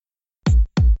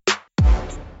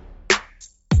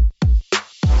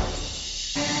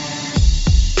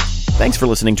Thanks for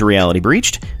listening to Reality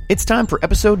Breached. It's time for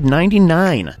episode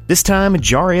 99. This time,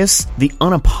 Jarius, the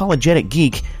unapologetic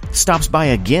geek, stops by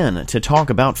again to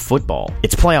talk about football.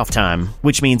 It's playoff time,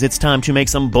 which means it's time to make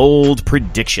some bold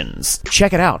predictions.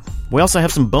 Check it out. We also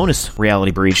have some bonus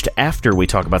Reality Breached after we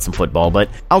talk about some football, but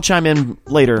I'll chime in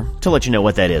later to let you know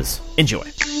what that is. Enjoy.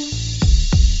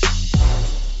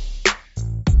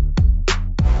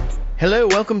 Hello,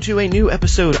 welcome to a new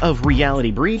episode of Reality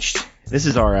Breached. This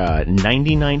is our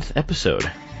 99th episode.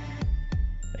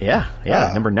 Yeah,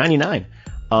 number 99.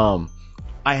 I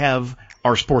have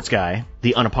our sports guy,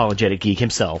 the unapologetic geek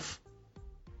himself,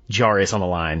 Jarius, on the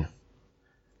line.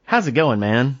 How's it going,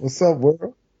 man? What's up,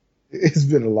 world? It's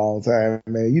been a long time,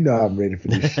 man. You know I'm ready for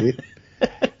this shit.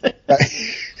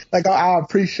 I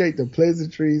appreciate the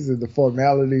pleasantries and the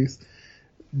formalities,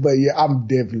 but yeah, I'm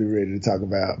definitely ready to talk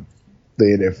about the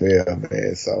NFL,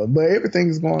 man. So, but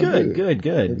everything's going good.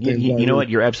 Good. You know what?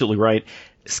 You're absolutely right.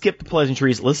 Skip the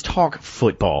pleasantries. Let's talk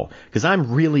football, because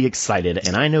I'm really excited,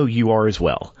 and I know you are as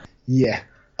well. Yeah.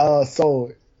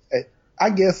 So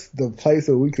I guess the place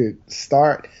where we could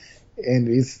start, and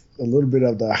it's a little bit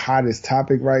of the hottest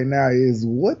topic right now, is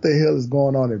what the hell is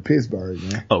going on in Pittsburgh,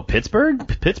 man? Oh, Pittsburgh?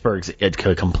 Pittsburgh's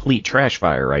a complete trash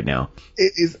fire right now.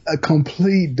 It is a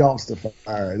complete dumpster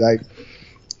fire.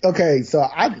 Okay, so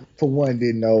I, for one,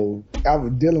 didn't know. I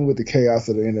was dealing with the chaos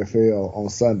of the NFL on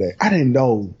Sunday. I didn't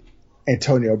know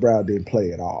Antonio Brown didn't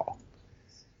play at all.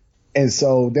 And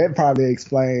so that probably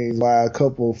explains why a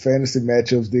couple fantasy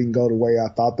matchups didn't go the way I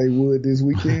thought they would this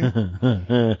weekend.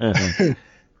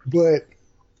 But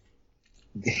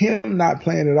him not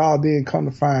playing at all, then come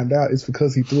to find out it's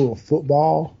because he threw a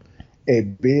football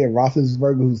at Ben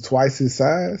Roethlisberger, who's twice his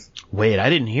size. Wait,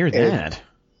 I didn't hear that.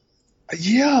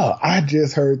 Yeah, I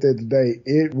just heard that today.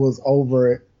 It was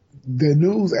over. The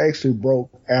news actually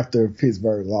broke after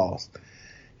Pittsburgh lost.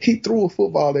 He threw a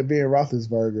football at Ben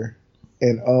Roethlisberger,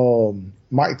 and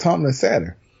Mike Tomlin sat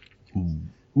her,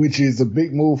 which is a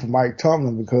big move for Mike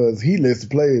Tomlin because he lets the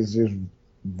players just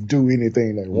do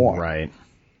anything they want. Right.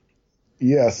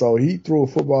 Yeah, so he threw a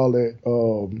football at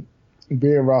Ben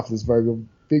Roethlisberger.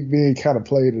 Big Ben kind of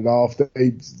played it off.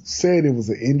 They said it was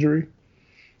an injury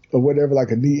or whatever,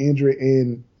 like a knee injury,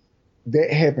 and that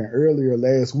happened earlier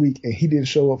last week, and he didn't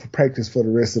show up for practice for the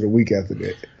rest of the week after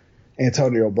that,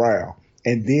 Antonio Brown.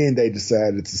 And then they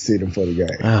decided to sit him for the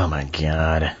game. Oh, my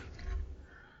God.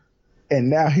 And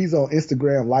now he's on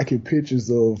Instagram liking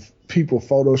pictures of people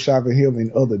photoshopping him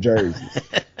in other jerseys.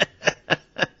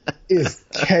 It's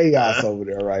chaos over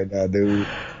there right now, dude.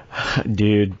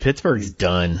 Dude, Pittsburgh's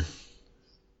done.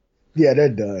 Yeah, they're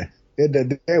done.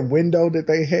 That window that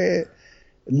they had,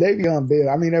 Le'Veon Bell,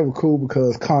 I mean, they were cool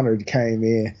because Connor came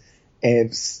in,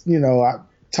 and, you know, I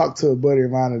talked to a buddy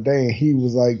of mine today, and he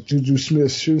was like, Juju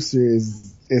Smith-Schuster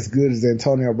is as good as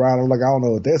Antonio Brown. I'm like, I don't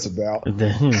know what that's about.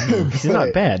 He's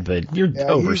not bad, but you're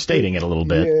overstating it a little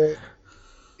bit.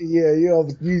 Yeah, you're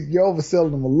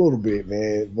overselling him a little bit,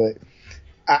 man. But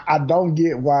I don't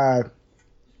get why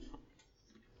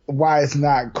it's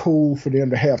not cool for them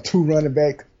to have two running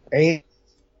backs and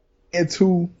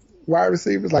two wide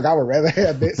receivers. Like, I would rather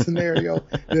have that scenario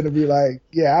than to be like,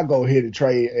 yeah, I'll go ahead and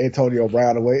trade Antonio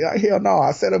Brown away. Hell no.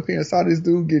 I sat up here and saw this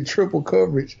dude get triple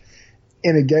coverage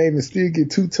in a game and still get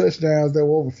 2 touchdowns that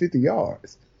were over 50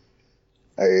 yards.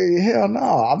 Hey, hell no.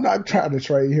 I'm not trying to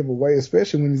trade him away,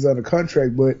 especially when he's under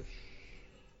contract. But,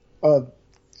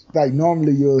 like,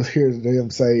 normally you'll hear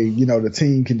them say, you know, the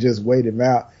team can just wait him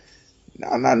out.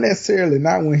 No, not necessarily.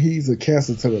 Not when he's a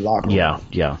cancer to the locker room.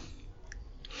 Yeah.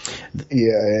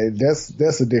 Yeah,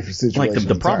 that's a different situation. Like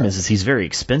the problem is he's very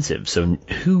expensive, so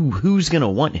who's gonna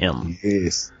want him?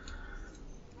 Yes,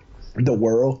 the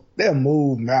world. They'll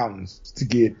move mountains to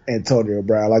get Antonio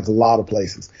Brown, like a lot of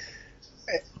places.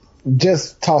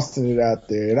 Just tossing it out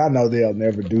there, and I know they'll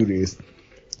never do this.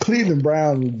 Cleveland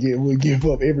Browns would give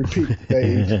up every pick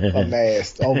they've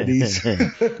amassed over these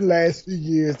last few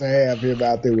years to have him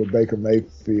out there with Baker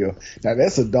Mayfield. Now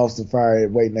that's a dumpster fire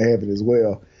waiting to happen as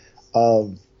well.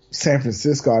 San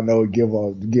Francisco, I know,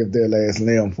 would give their last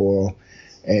limb for him.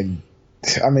 And,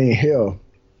 I mean, hell,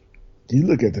 you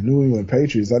look at the New England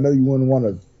Patriots. I know you wouldn't want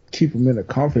to keep them in the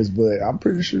conference, but I'm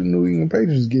pretty sure the New England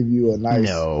Patriots give you a nice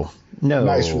return.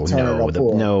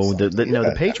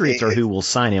 The Patriots are who will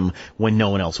sign him when no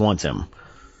one else wants him.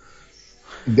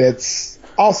 That's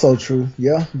also true.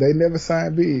 Yeah, they never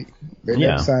signed big.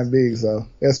 So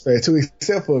that's fair too,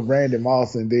 except for Randy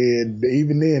Moss, and then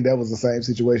even then that was the same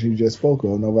situation you just spoke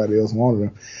of. Nobody else wanted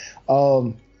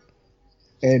him.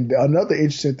 And another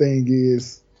interesting thing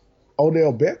is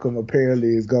Odell Beckham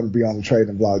apparently is going to be on the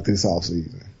trading block this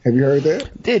offseason. Have you heard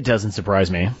that? It doesn't surprise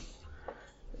me.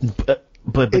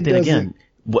 But then again,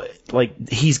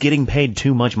 he's getting paid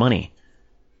too much money.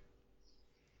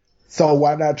 So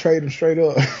why not trade him straight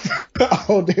up?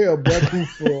 Odell Beckham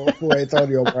for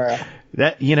Antonio Brown.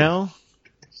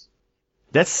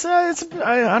 That's I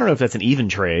don't know if that's an even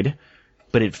trade,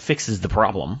 but it fixes the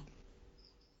problem.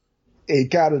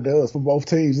 It kind of does for both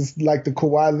teams. It's like the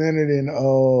Kawhi Leonard and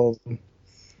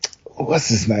what's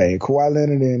his name? Kawhi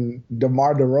Leonard and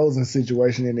DeMar DeRozan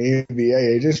situation in the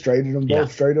NBA. They just traded them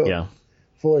both straight up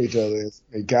for each other.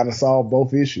 It kind of solved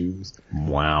both issues.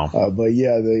 Wow. But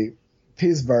yeah, the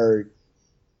Pittsburgh.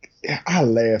 I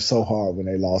laughed so hard when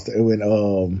they lost it. When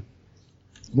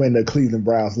the Cleveland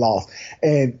Browns lost,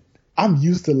 and I'm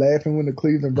used to laughing when the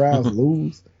Cleveland Browns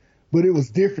lose, but it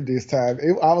was different this time.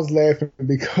 I was laughing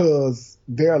because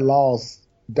their loss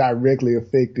directly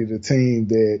affected a team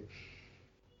that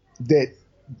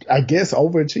I guess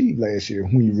overachieved last year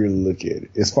when you really look at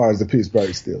it, as far as the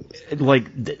Pittsburgh Steelers.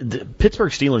 Like, the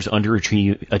Pittsburgh Steelers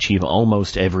underachieve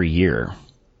almost every year,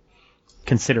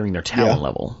 considering their talent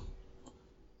level.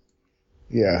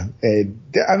 Yeah, and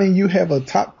I mean, you have a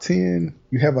top 10,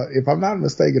 if I'm not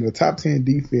mistaken, a top 10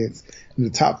 defense and the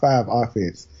top 5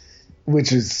 offense,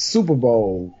 which is Super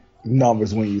Bowl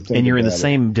numbers when you think. And you're in the it.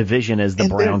 Same division as the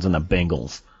Browns and the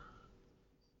Bengals.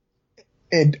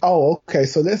 And okay,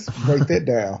 so let's break that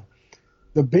down.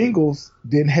 The Bengals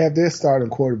didn't have their starting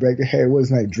quarterback. They had what's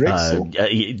his name, Drexel.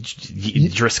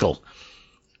 Driscoll.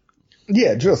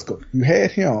 Yeah, Driscoll. You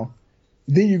had him.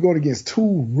 Then you go against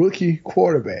 2 rookie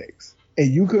quarterbacks,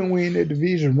 and you couldn't win that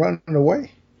division running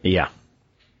away. Yeah.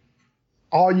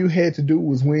 All you had to do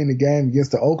was win the game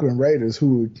against the Oakland Raiders,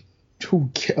 who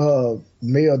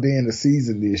mailed in the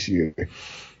season this year,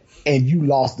 and you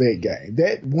lost that game.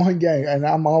 That one game, and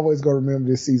I'm always going to remember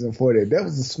this season for that. That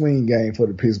was a swing game for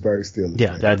the Pittsburgh Steelers.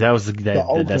 Yeah, that was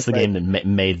that's the game that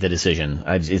made the decision.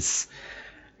 It's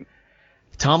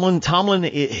Tomlin.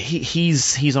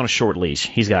 He's on a short leash.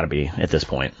 He's got to be at this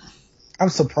point. I'm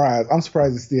surprised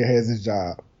he still has his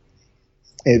job.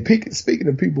 And speaking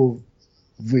of people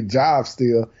with jobs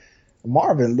still,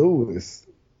 Marvin Lewis.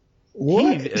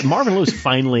 What? Marvin Lewis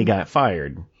finally got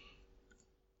fired.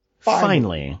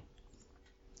 Finally.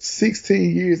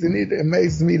 16 years, and it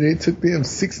amazes me that it took them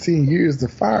 16 years to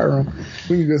fire him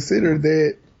when you consider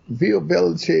that Bill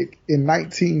Belichick in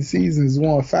 19 seasons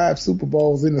won 5 Super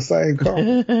Bowls in the same car.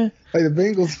 Like the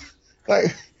Bengals,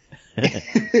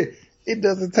 it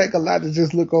doesn't take a lot to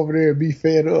just look over there and be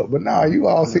fed up. But no, you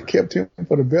all kept him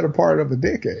for the better part of a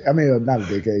decade. I mean, not a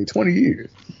decade, 20 years.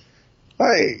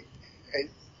 Like,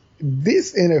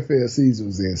 this NFL season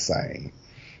was insane.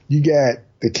 You got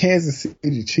the Kansas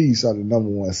City Chiefs are the number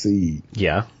 1 seed.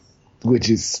 Yeah. Which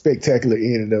is spectacular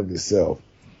in and of itself.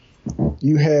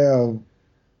 You have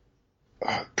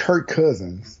Kirk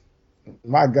Cousins,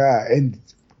 my guy, and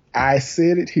I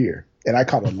said it here, and I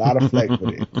caught a lot of flack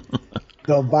for it.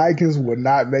 The Vikings would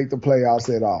not make the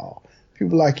playoffs at all.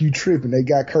 People like, you tripping. They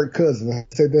got Kirk Cousins. I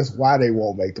said that's why they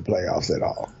won't make the playoffs at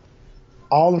all.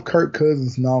 All of Kirk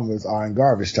Cousins' numbers are in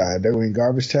garbage time. They were in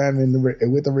garbage time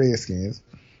with the Redskins,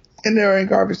 and they're in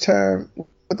garbage time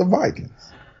with the Vikings.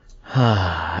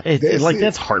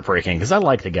 That's heartbreaking because I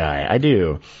like the guy. I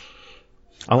do.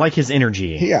 I like his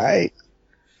energy. Yeah, I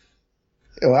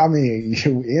mean,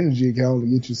 your energy can only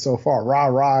get you so far.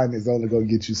 Rah is only going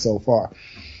to get you so far.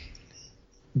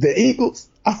 The Eagles,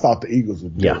 I thought the Eagles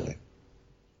would do it.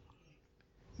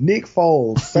 Nick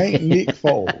Foles, Saint Nick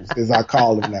Foles, as I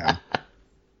call him now.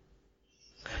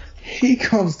 He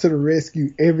comes to the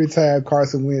rescue every time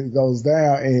Carson Wentz goes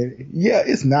down. And, yeah,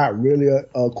 it's not really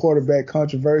a quarterback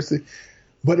controversy,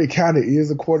 but it kind of is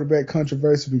a quarterback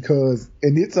controversy because –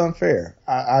 and it's unfair.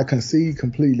 I concede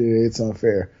completely that it's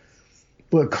unfair.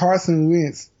 But Carson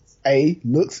Wentz, A,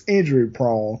 looks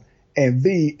injury-prone, and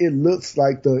B, it looks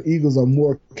like the Eagles are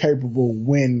more capable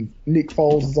when Nick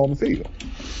Foles is on the field.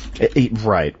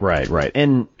 Right.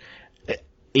 And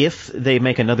if they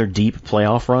make another deep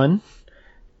playoff run –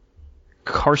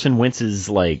 Carson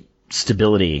Wentz's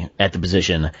stability at the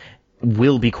position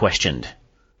will be questioned,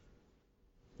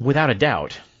 without a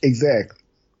doubt. Exactly,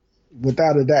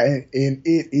 without a doubt, and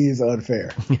it is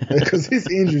unfair because his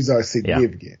injuries are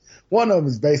significant. Yeah. One of them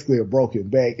is basically a broken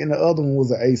back, and the other one was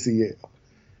an ACL.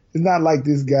 It's not like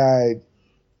this guy.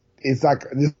 It's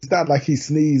not like he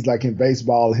sneezed like in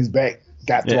baseball. His back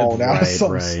got thrown out or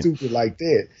something stupid like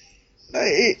that.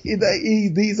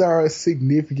 These are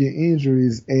significant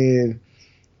injuries, and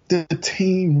the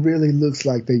team really looks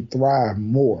like they thrive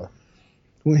more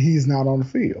when he's not on the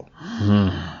field.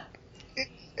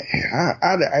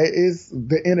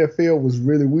 The NFL was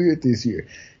really weird this year.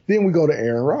 Then we go to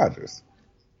Aaron Rodgers.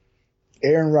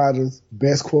 Aaron Rodgers,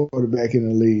 best quarterback in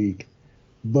the league,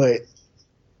 but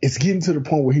it's getting to the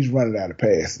point where he's running out of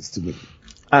passes to me.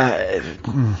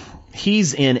 He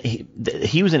was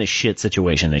in a shit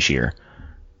situation this year.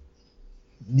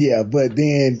 Yeah, but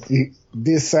then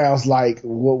this sounds like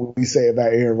what we say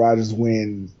about Aaron Rodgers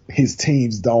when his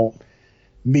teams don't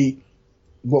meet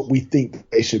what we think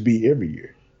they should be every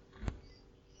year.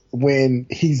 When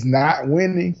he's not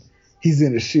winning, he's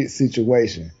in a shit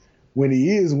situation. When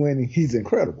he is winning, he's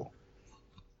incredible.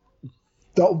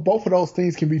 Both of those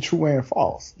things can be true and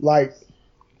false. Like,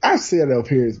 I've said up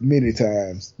here many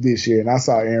times this year, and I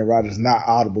saw Aaron Rodgers not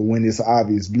audible when it's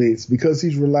obvious blitz because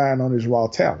he's relying on his raw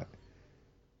talent.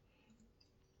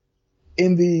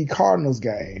 In the Cardinals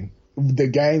game, the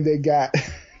game that got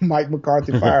Mike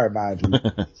McCarthy fired, mind you,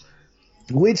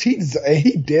 which he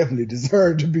definitely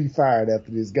deserved to be fired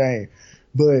after this game.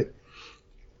 But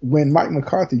when Mike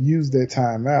McCarthy used that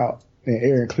timeout, and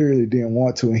Aaron clearly didn't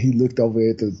want to, and he looked over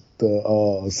at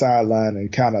the sideline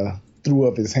and kind of threw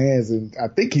up his hands, and I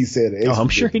think he said it. Oh, I'm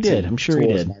sure he did.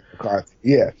 Mike McCarthy.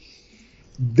 Yeah.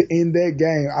 In that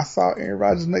game, I saw Aaron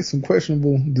Rodgers make some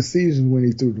questionable decisions when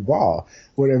he threw the ball.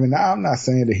 Whatever. Now, I'm not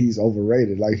saying that he's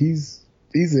overrated. Like, he's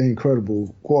an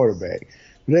incredible quarterback.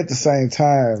 But at the same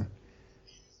time,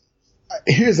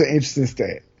 here's an interesting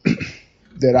stat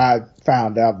that I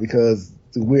found out because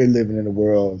we're living in a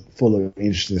world full of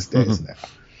interesting stats now.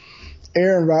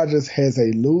 Aaron Rodgers has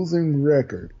a losing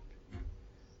record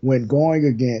when going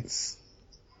against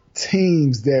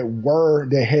teams that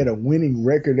had a winning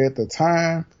record at the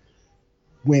time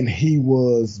when he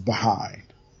was behind.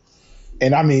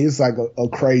 And I mean, it's like a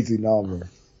crazy number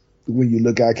when you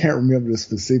look at it. I can't remember the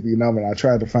specific number, and I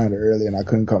tried to find it earlier and I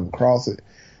couldn't come across it.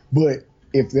 But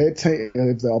if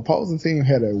the opposing team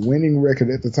had a winning record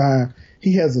at the time,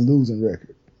 he has a losing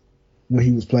record when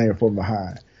he was playing from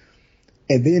behind.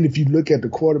 And then if you look at the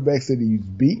quarterbacks that he's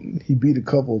beaten, he beat a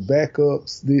couple of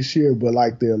backups this year, but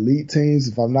like the elite teams,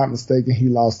 if I'm not mistaken, he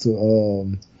lost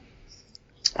to,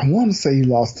 I want to say he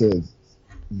lost to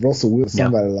Russell Wilson,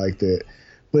 somebody like that.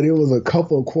 But it was a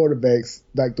couple of quarterbacks,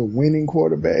 like the winning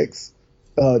quarterbacks.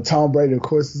 Tom Brady, of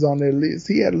course, is on their list.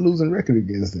 He had a losing record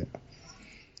against them.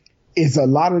 Is a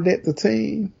lot of that the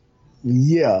team?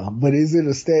 Yeah, but is it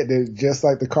a stat that just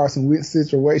like the Carson Wentz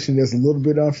situation that's a little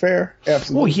bit unfair?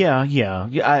 Absolutely. Well,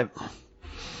 yeah.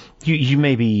 You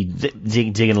may be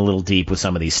digging a little deep with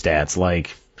some of these stats.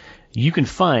 Like, you can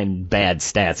find bad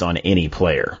stats on any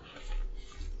player.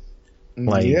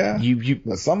 Like, yeah,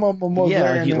 but some of them are more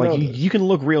glaring than others. You can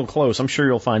look real close. I'm sure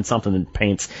you'll find something that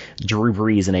paints Drew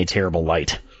Brees in a terrible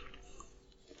light.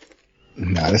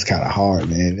 Nah, that's kind of hard,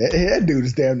 man. That dude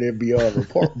is damn near beyond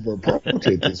reproach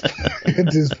at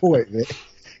this point, man.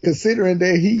 Considering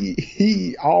that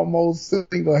he almost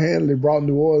single-handedly brought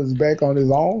New Orleans back on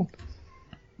his own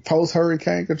post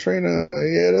Hurricane Katrina.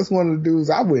 Yeah, that's one of the dudes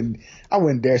I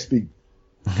wouldn't dare speak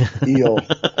ill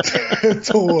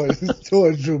towards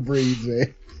Drew Brees,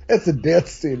 man. That's a death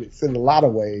sentence in a lot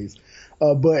of ways.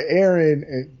 But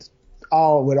Aaron,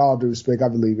 with all due respect, I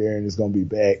believe Aaron is going to be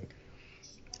back.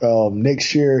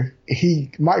 Next year,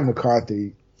 Mike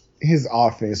McCarthy, his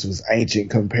offense was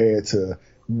ancient compared to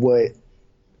what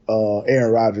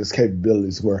Aaron Rodgers'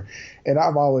 capabilities were. And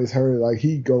I've always heard like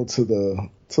he'd go to the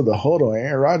huddle, and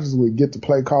Aaron Rodgers would get the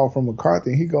play call from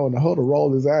McCarthy, and he'd go in the huddle,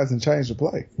 roll his eyes, and change the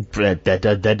play. That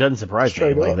doesn't surprise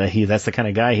me. Like, that's the kind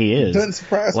of guy he is. Doesn't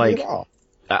surprise me at all.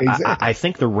 Exactly. I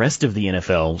think the rest of the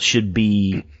NFL should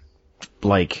be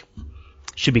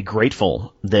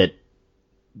grateful that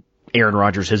Aaron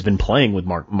Rodgers has been playing with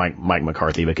Mike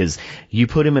McCarthy, because you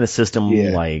put him in a system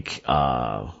like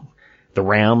the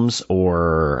Rams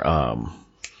or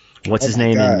what's his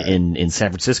name in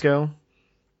San Francisco?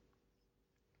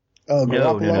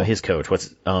 No, his coach. What's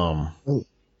You know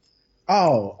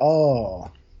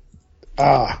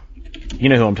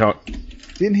who I'm talking?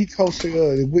 Didn't he coach?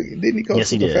 Yes,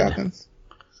 he the did. Falcons?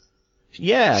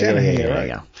 Yeah, Shanahan, right?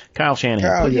 yeah. Kyle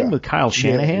Shanahan. Put him with Kyle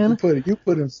Shanahan. You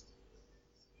put him.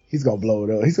 He's gonna blow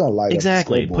it up. He's gonna light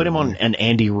exactly. up. Put him on an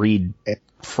Andy Reid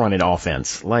fronted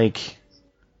offense, like.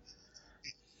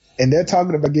 And they're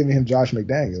talking about giving him Josh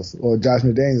McDaniels, or Josh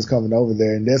McDaniels coming over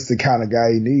there, and that's the kind of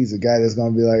guy he needs. A guy that's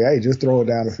gonna be like, "Hey, just throw it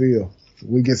down the field.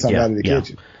 We get somebody to catch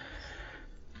it."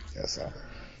 That's all.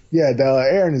 Yeah,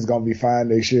 Aaron is gonna be fine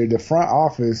next year. The front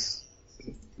office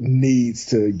needs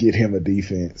to get him a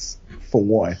defense for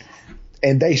one,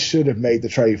 and they should have made the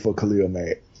trade for Khalil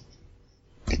Mack.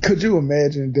 Could you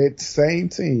imagine that same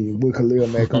team with Khalil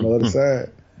Mack on the other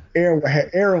side?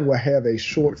 Aaron will have a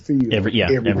short field every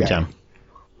time.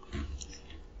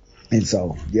 And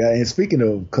so, and speaking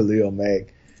of Khalil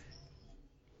Mack,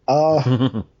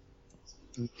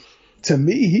 To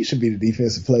me, he should be the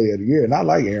defensive player of the year, and I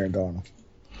like Aaron Donald.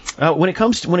 When it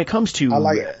comes to I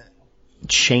like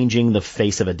changing the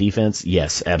face of a defense,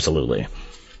 yes, absolutely.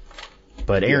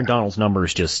 But Aaron Donald's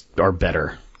numbers just are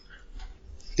better.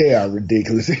 They are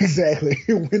ridiculous, exactly.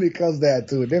 When it comes down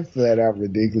to it, they're flat out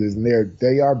ridiculous, and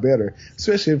they are better,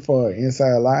 especially for an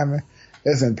inside lineman.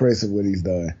 That's impressive what he's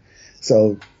done.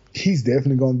 So he's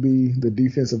definitely going to be the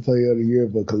defensive player of the year.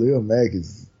 But Khalil Mack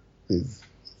is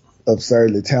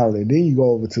absurdly talented. Then you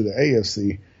go over to the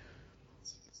AFC,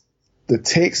 the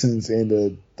Texans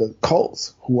and the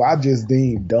Colts, who I just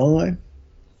deemed done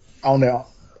on the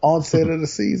onset of the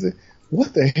season.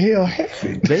 What the hell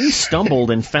happened? They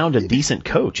stumbled and found a decent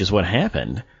coach is what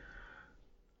happened.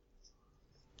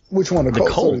 Which one, the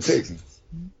Colts or the Texans?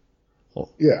 Well,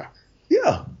 yeah.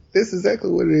 That's exactly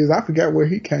what it is. I forgot where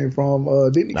he came from.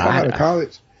 Didn't he come out of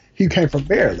college? He came from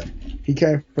Maryland.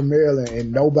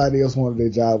 And nobody else wanted their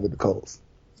job with the Colts.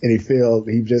 And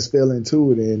he just fell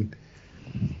into it. And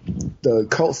the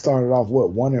Colts started off,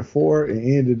 1-4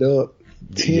 and ended up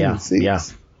 10-6. Yeah.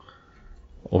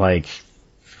 Like,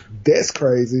 that's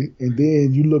crazy. And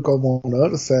then you look over on the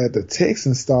other side, the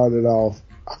Texans started off,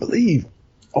 I believe,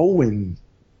 0-3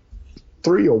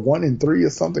 or 1-3 or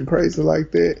something crazy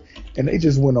like that. And they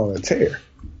just went on a tear.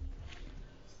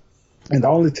 And the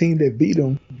only team that beat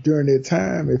them during that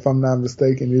time, if I'm not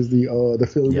mistaken, is the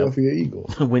Philadelphia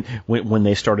Eagles. when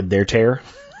they started their tear.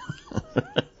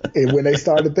 And when they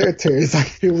started their tear, it's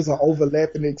like it was an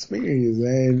overlapping experience,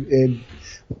 man. And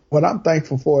what I'm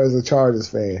thankful for as a Chargers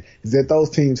fan is that those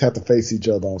teams have to face each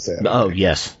other on Saturday. Oh,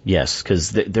 yes,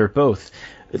 because they're both,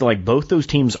 like, both those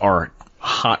teams are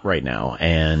hot right now,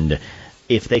 and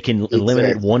if they can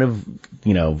eliminate one of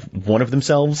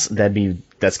themselves,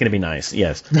 that's going to be nice.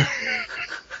 Yes.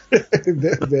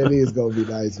 that is going to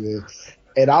be nice, man.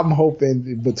 And I'm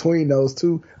hoping between those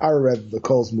two, I'd rather the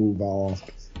Colts move on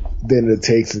than the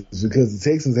Texans, because the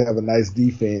Texans have a nice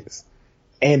defense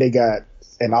and they got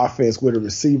an offense with a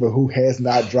receiver who has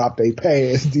not dropped a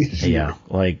pass this year.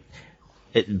 Yeah,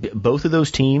 both of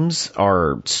those teams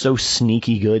are so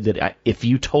sneaky good that if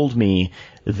you told me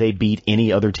they beat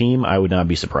any other team, I would not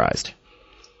be surprised.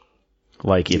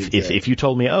 Like, if you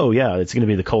told me, oh, yeah, it's going to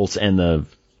be the Colts and the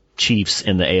Chiefs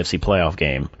in the AFC playoff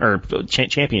game, or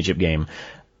championship game,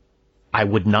 I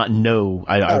would not know.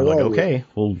 I would like, okay,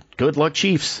 well, good luck,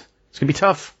 Chiefs. It's going to be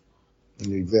tough.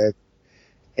 Exactly.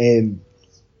 And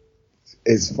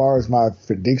as far as my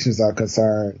predictions are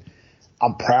concerned,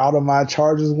 I'm proud of my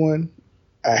Chargers one.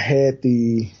 I had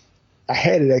it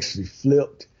actually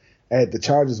flipped. I had the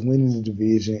Chargers winning the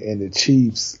division and the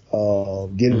Chiefs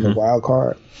getting the wild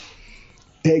card.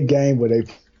 That game where they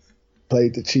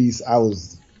played the Chiefs, I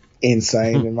was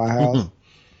insane in my house.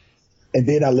 And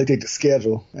then I looked at the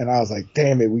schedule and I was like,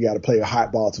 damn it, we got to play a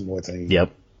hot Baltimore team.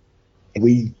 Yep. And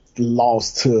we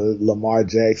lost to Lamar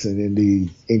Jackson in the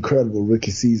incredible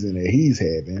rookie season that he's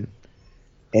having.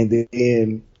 And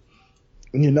then,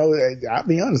 I'll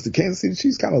be honest, the Kansas City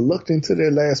Chiefs kind of looked into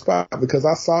their last spot, because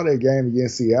I saw that game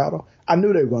against Seattle. I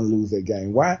knew they were going to lose that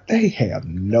game. Why? They have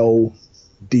no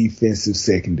defensive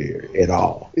secondary at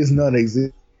all. It's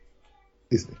non-existent.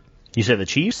 You said the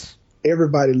Chiefs?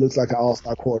 Everybody looks like an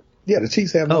all-star quarterback. Yeah, the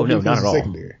Chiefs have no defensive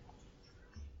secondary.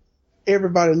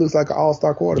 Everybody looks like an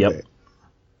all-star quarterback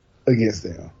against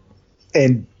them.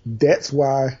 And that's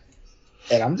why,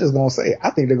 and I'm just going to say,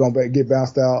 I think they're going to get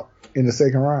bounced out in the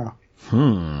second round.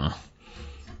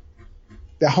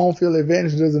 That home field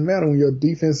advantage doesn't matter when your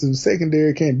defensive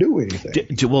secondary can't do anything.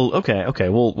 Okay.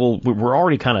 Well, we're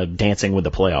already kind of dancing with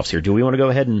the playoffs here. Do we want to go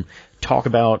ahead and talk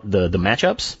about the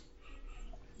matchups?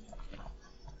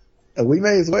 We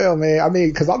may as well, man. I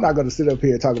mean, because I'm not going to sit up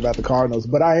here and talk about the Cardinals,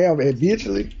 but I am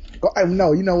eventually.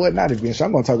 No, you know what? Not eventually.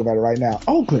 I'm going to talk about it right now.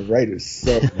 Oakland Raiders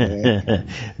suck, man.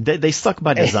 they suck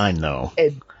by design, though.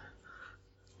 And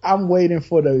I'm waiting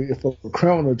for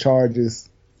criminal charges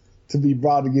to be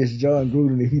brought against John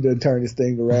Gruden if he doesn't turn this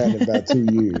thing around in about 2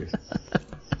 years.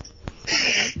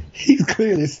 He's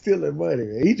clearly stealing money,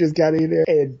 man. He just got in there.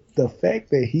 And the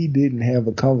fact that he didn't have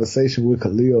a conversation with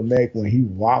Khalil Mack when he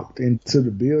walked into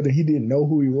the building, he didn't know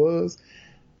who he was.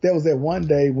 There was that one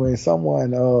day when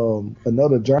someone,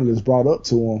 another journalist brought up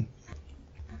to him,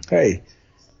 hey,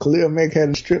 Khalil Mack had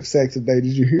a strip sack today.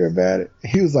 Did you hear about it?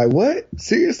 He was like, what?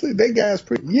 Seriously? That guy's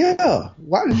pretty. Yeah.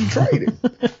 Why did you trade him?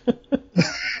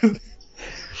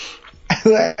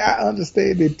 I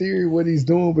understand in theory what he's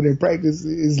doing, but in practice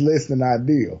is less than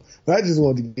ideal. But I just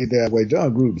wanted to get that way.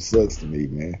 John Gruden sucks to me,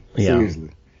 man. Yeah. Seriously.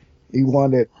 He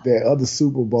won that other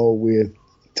Super Bowl with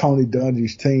Tony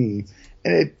Dungy's team,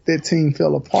 and that team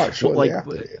fell apart shortly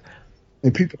after that.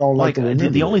 and people don't like to remember.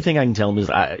 The only thing I can tell him is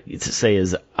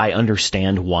I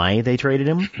understand why they traded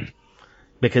him.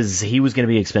 Because he was going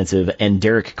to be expensive, and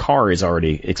Derek Carr is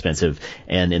already expensive.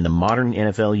 And in the modern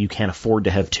NFL, you can't afford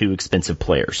to have two expensive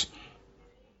players.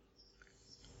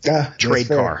 Trade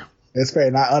Carr. That's fair,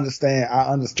 and I understand.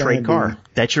 Trade Carr.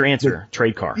 That's your answer.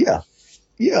 Trade Carr.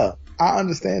 Yeah. I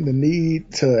understand the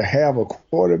need to have a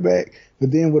quarterback,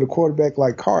 but then with a quarterback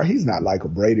like Carr, he's not like a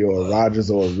Brady or a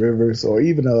Rodgers or a Rivers or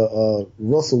even a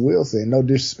Russell Wilson. No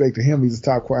disrespect to him, he's a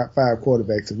top 5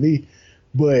 quarterback to me,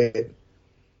 but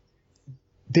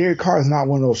Derek Carr is not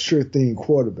one of those sure thing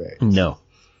quarterbacks. No.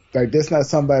 Like, that's not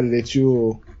somebody that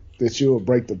you'll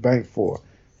break the bank for.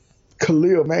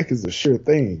 Khalil Mack is a sure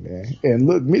thing, man. And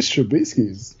look, Mitch Trubisky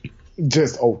is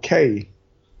just okay,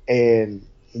 and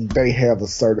they have a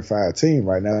certified team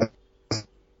right now.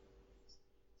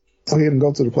 Go ahead and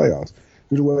go to the playoffs.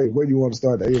 Where do you want to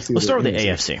start? The AFC? Let's start with the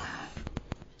AFC.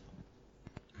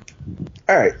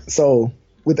 All right. So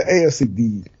with the AFC,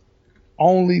 the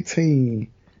only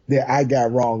team that I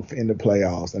got wrong in the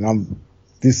playoffs, and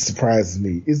this surprises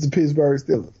me, is the Pittsburgh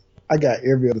Steelers. I got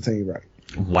every other team right.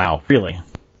 Wow, really?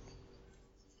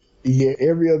 Yeah,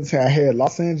 every other time I had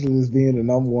Los Angeles being the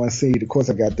number 1 seed. Of course,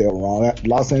 I got that wrong.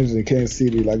 Los Angeles and Kansas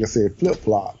City, like I said,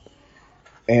 flip-flop.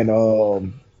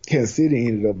 And Kansas City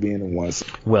ended up being the 1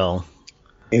 seed. Well,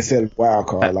 instead of wild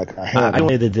card, like I had.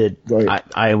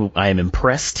 I am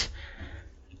impressed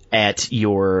at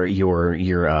your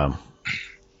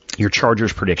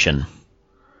Chargers prediction,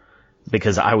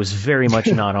 because I was very much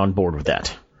not on board with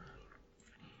that.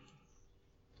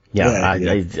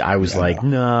 I was like,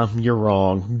 nah, you're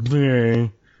wrong.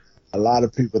 A lot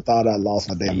of people thought I lost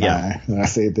my damn mind when I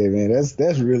said that, man.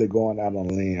 That's really going out on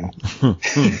a limb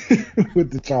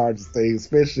with the Chargers thing,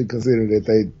 especially considering that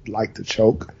they like to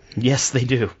choke. Yes, they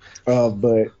do.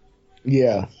 But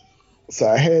yeah, so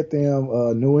I had them.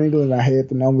 New England, I had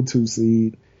the number 2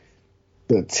 seed.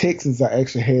 The Texans, I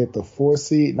actually had the 4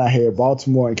 seed, and I had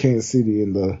Baltimore and Kansas City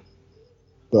in the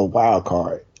wild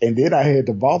card. And then I had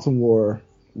the Baltimore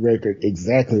record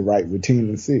exactly right with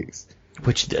 10-6.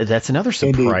 Which, that's another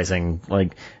surprising,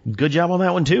 good job on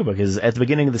that one too, because at the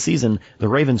beginning of the season, the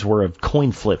Ravens were a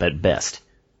coin flip at best.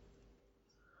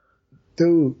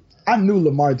 Dude, I knew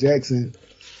Lamar Jackson.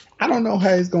 I don't know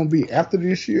how he's going to be after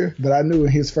this year, but I knew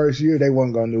in his first year they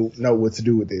wasn't going to know what to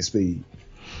do with their speed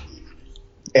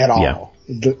at all.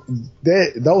 Yeah.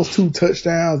 Those 2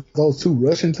 touchdowns, those 2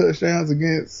 rushing touchdowns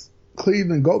against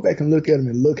Cleveland, go back and look at him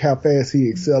and look how fast he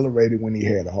accelerated when he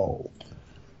had a hole.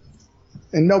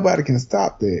 And nobody can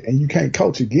stop that. And you can't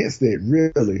coach against that,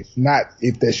 really. Not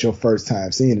if that's your first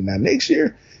time seeing it. Now, next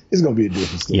year, it's going to be a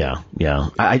different story. Yeah.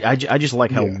 I just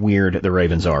like how weird the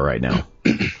Ravens are right now.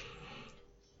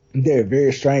 They're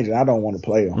very strange, and I don't want to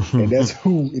play them. And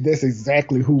that's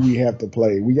exactly who we have to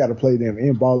play. We got to play them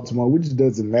in Baltimore, which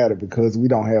doesn't matter because we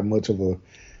don't have much of a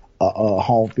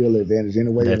home field advantage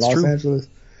anyway in Los Angeles.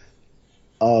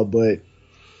 But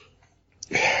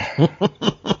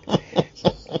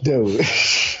dude,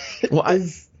 well,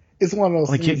 it's one of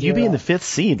those things. You being the 5th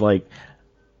seed, the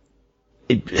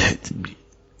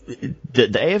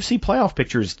AFC playoff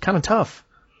picture is kind of tough.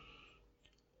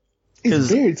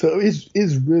 It's very tough.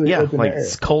 It's really up in the air.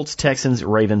 It's Colts, Texans,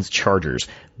 Ravens, Chargers.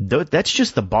 That's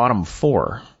just the bottom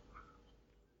 4.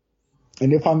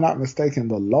 And if I'm not mistaken,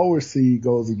 the lower seed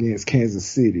goes against Kansas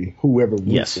City, whoever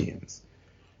wins. Yes.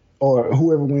 Or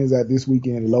whoever wins out this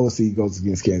weekend, the lower seed goes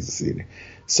against Kansas City.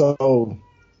 So,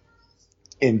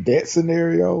 in that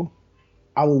scenario,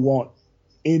 I would want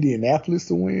Indianapolis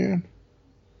to win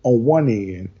on one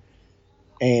end,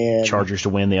 and Chargers to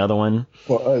win the other one.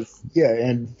 For us,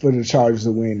 and for the Chargers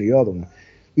to win the other one,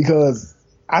 because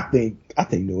I think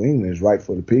New England is right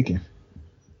for the picking.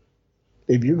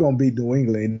 If you're gonna beat New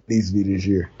England, it needs to be this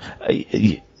year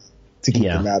to keep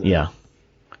them out. Yeah.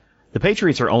 The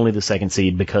Patriots are only the 2nd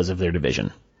seed because of their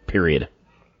division. Period.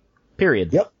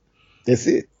 Yep. That's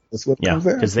it. That's what it comes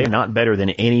down to. Because they're not better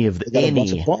than any of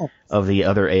the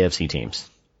other AFC teams.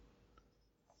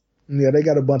 Yeah, they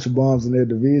got a bunch of bums in their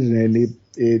division, and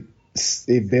it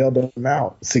bailed them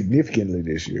out significantly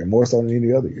this year, more so than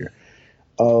any other year.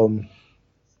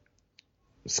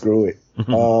 Screw it.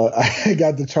 I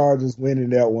got the Chargers winning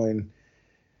that one.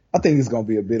 I think it's going to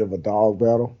be a bit of a dog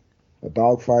battle, a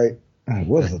dog fight.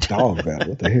 What is a dog battle?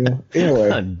 What the hell? Anyway.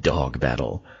 A dog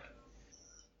battle.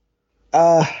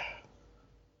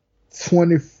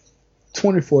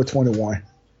 24-21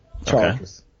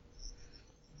 Chargers. Okay.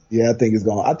 Yeah, I think it's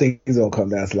gonna come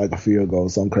down to like a field goal,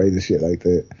 some crazy shit like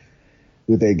that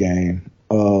with that game.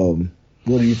 What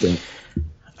do you think?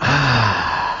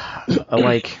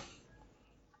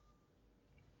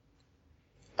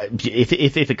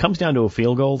 if it comes down to a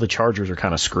field goal, the Chargers are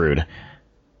kind of screwed.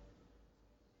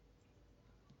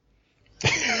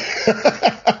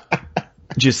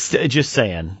 just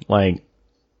saying, like,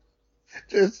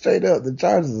 just straight up, the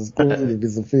Chargers are screwed if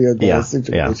it's a field goal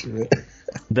situation.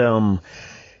 Yeah.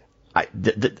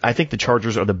 I think the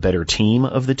Chargers are the better team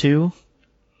of the two,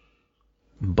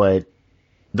 but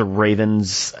the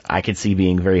Ravens I could see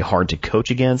being very hard to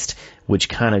coach against, which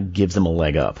kind of gives them a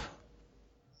leg up.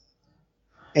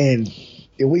 And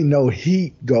we know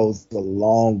heat goes a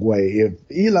long way. If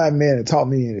Eli Manning taught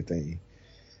me anything,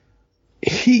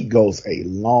 heat goes a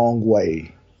long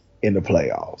way in the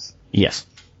playoffs. Yes.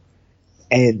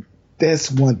 And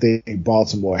that's one thing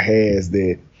Baltimore has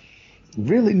that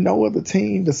really no other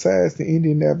team besides the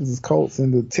Indianapolis Colts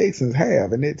and the Texans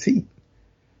have, and it's heat.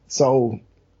 So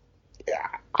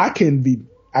I can't be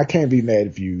mad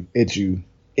at you if you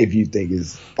think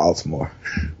it's Baltimore.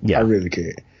 Yeah. I really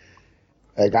can't.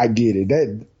 Like, I get it.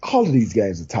 That all of these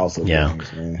games are toss-up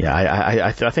games, man. Yeah,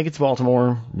 I think it's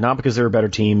Baltimore, not because they're a better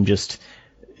team, just,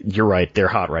 you're right, they're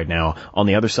hot right now. On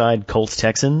the other side,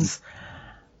 Colts-Texans,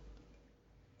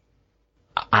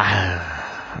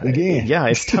 again. Yeah,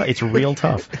 it's real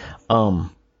tough. I'm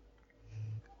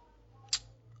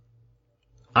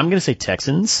going to say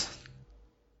Texans,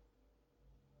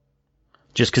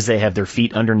 just because they have their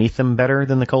feet underneath them better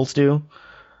than the Colts do.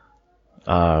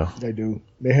 They do.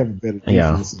 They have a better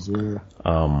defense as well.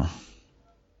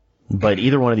 But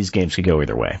either one of these games could go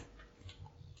either way.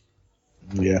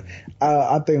 Yeah.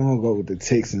 I think I'm going to go with the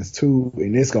Texans, too,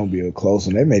 and it's going to be a close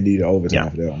one. They may need an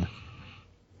overtime for that one.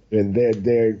 And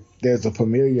there's a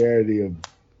familiarity of,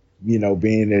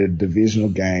 being in a divisional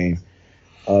game.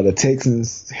 The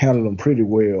Texans handled them pretty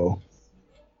well.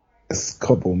 A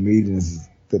couple of meetings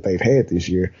that they've had this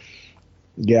year.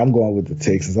 Yeah, I'm going with the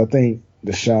Texans. I think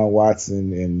Deshaun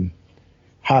Watson and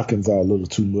Hopkins are a little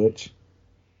too much.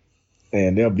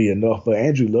 And there'll be enough. But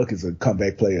Andrew Luck is a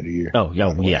comeback player of the year. Oh,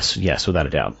 yeah, yes, without a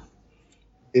doubt.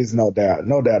 It's no doubt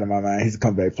in my mind. He's a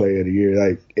comeback player of the year.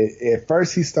 Like, at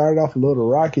first he started off a little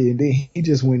rocky, and then he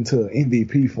just went into an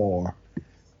MVP form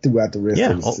throughout the rest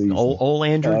of the season. Old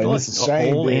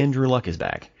Andrew Luck is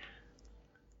back.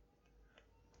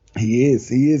 He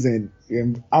is. And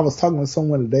I was talking with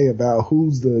someone today about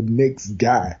who's the next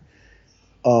guy.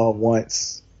 Aaron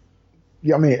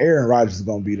Rodgers is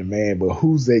going to be the man, but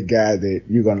who's that guy that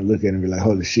you're going to look at and be like,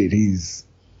 holy shit, he's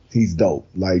dope.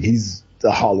 Like, he's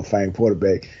the Hall of Fame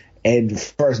quarterback. And the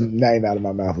first name out of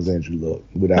my mouth was Andrew Luck.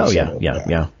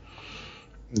 Yeah.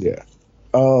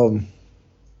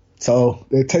 So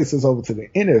that takes us over to the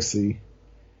NFC.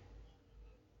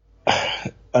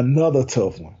 Another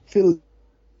tough one.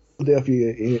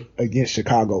 Philadelphia against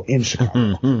Chicago in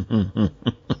Chicago.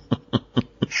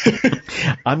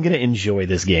 I'm going to enjoy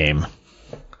this game.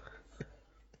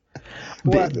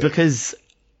 Because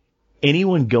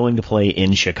anyone going to play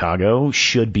in Chicago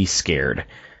should be scared.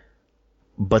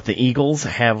 But the Eagles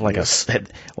have like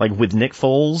with Nick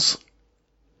Foles,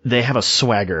 they have a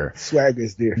swagger. Swagger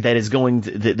is there. That is going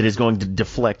to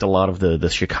deflect a lot of the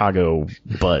Chicago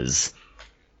buzz.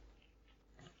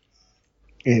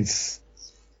 It's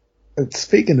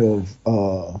speaking of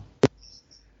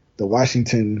the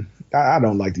Washington, I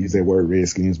don't like to use that word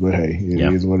Redskins, but hey,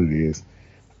 it is what it is.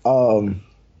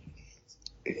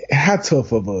 How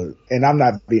tough of and I'm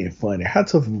not being funny, how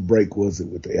tough of a break was it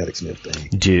with the Alex Smith thing?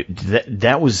 Dude,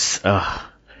 that was,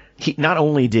 he not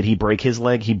only did he break his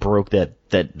leg, he broke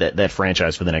that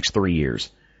franchise for the next 3 years.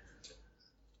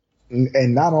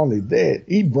 And not only that,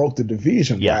 he broke the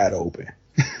division wide open.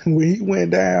 When he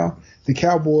went down, the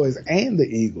Cowboys and the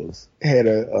Eagles had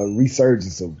a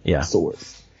resurgence of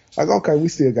sorts. Like, okay, we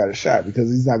still got a shot because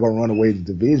he's not going to run away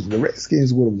the division. The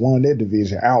Redskins would have won that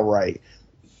division outright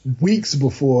weeks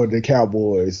before the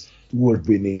Cowboys would have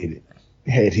been in it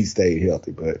had he stayed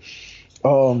healthy. But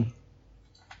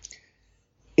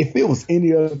if it was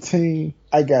any other team,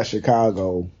 I got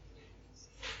Chicago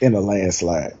in a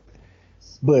landslide.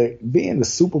 But being the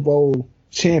Super Bowl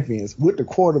champions with the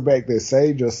quarterback that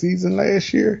saved your season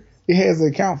last year, it has to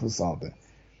account for something.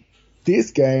 This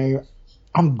game,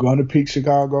 I'm going to pick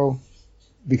Chicago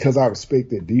because I respect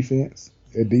their defense.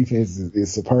 Their defense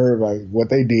is superb. Like what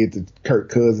they did to Kirk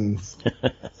Cousins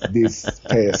this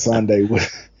past Sunday was,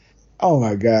 oh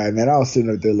my God, man! I was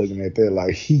sitting up there looking at that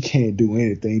like he can't do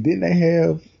anything. Didn't they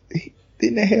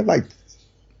have like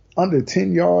under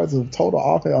 10 yards of total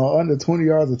offense or under 20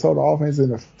 yards of total offense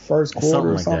in the first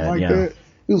quarter or something like that?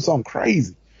 It was something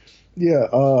crazy. Yeah,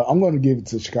 I'm going to give it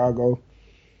to Chicago.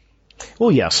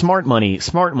 Well, yeah, smart money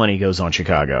goes on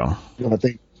Chicago. I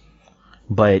think.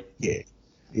 But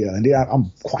Yeah, and then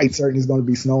I'm quite certain it's going to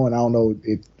be snowing. I don't know.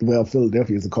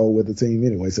 Philadelphia is a cold weather team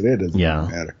anyway, so that doesn't really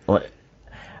matter. Well,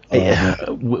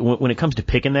 when it comes to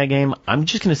picking that game, I'm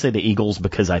just going to say the Eagles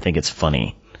because I think it's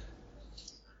funny.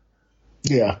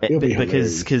 Yeah,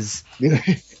 because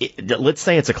let's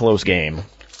say it's a close game.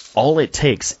 All it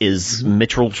takes is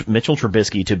Mitchell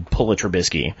Trubisky to pull a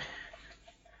Trubisky,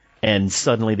 and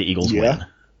suddenly the Eagles win.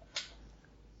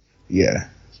 Yeah,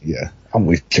 I'm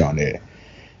with you on that.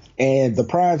 And the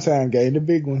primetime game, the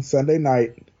big one, Sunday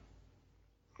night,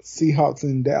 Seahawks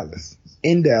in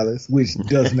Dallas, which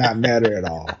does not matter at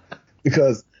all,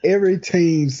 because every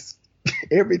team's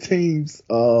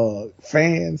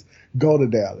fans go to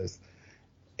Dallas,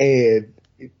 and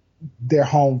their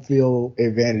home field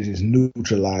advantage is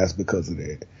neutralized because of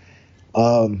that.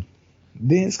 Then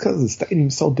it's because the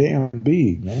stadium's so damn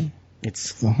big, man.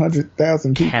 It's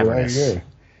 100,000 people cavernous. Right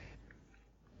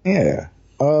there.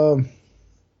 Yeah.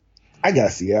 I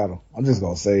got Seattle. I'm just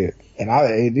gonna say it.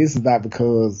 And this is not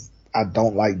because I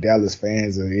don't like Dallas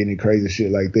fans or any crazy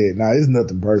shit like that. No, it's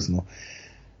nothing personal.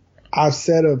 I've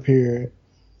sat up here.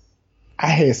 I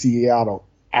had Seattle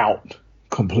out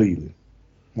completely.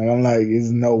 Like, I'm like,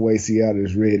 there's no way Seattle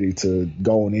is ready to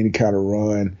go on any kind of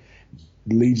run.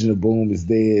 Legion of Boom is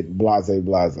dead. Blase.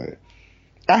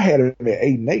 I had them at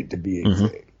 8-8 to be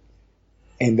exact.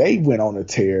 And they went on a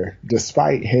tear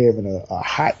despite having a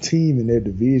hot team in their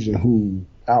division who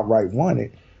outright won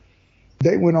it.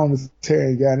 They went on a tear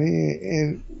and got in,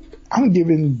 and I'm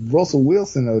giving Russell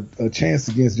Wilson a chance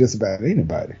against just about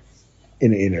anybody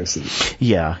in the NFC.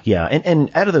 Yeah.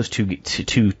 And out of those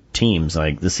two teams,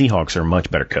 like, the Seahawks are much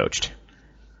better coached.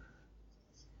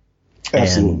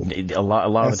 Absolutely. And a lot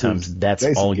of the times that's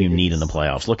all you need in the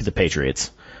playoffs. Look at the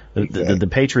Patriots. The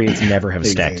Patriots never have a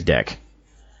stacked deck.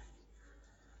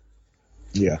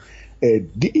 Yeah.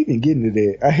 And even getting to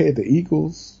that, I had the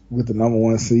Eagles with the number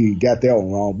 1 seed, got that one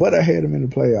wrong, but I had them in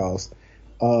the playoffs.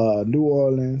 New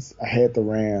Orleans, I had the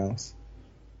Rams.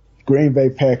 Green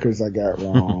Bay Packers, I got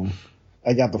wrong.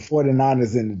 I got the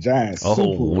 49ers and the Giants.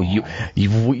 Oh,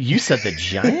 you said the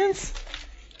Giants?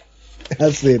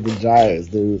 I said the Giants,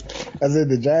 dude. I said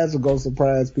the Giants were going to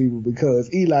surprise people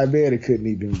because Eli Manning couldn't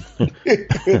even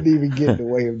get in the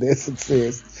way of their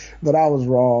success. But I was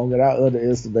wrong, and I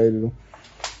underestimated them.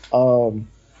 And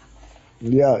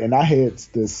I had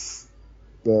the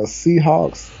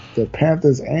Seahawks, the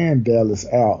Panthers, and Dallas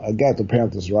out. I got the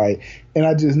Panthers right, and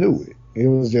I just knew it. It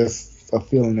was just a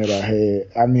feeling that I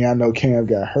had. I mean, I know Cam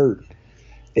got hurt,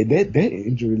 and that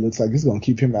injury looks like it's going to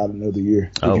keep him out another year.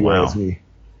 If you ask me.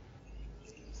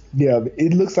 Yeah,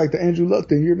 it looks like the Andrew Luck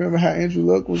thing. You remember how Andrew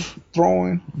Luck was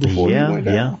throwing before he went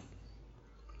down?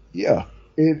 Yeah.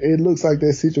 It looks like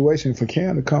that situation for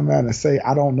Cam to come out and say,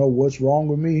 I don't know what's wrong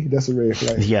with me. That's a red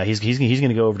flag. Yeah, he's going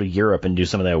to go over to Europe and do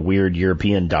some of that weird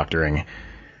European doctoring.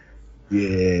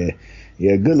 Yeah.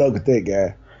 Good luck with that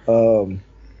guy.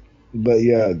 But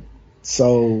yeah,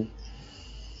 so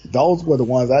those were the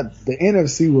ones. The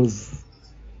NFC was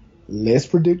less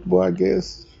predictable, I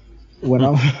guess, when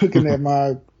I'm looking at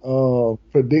my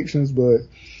predictions. But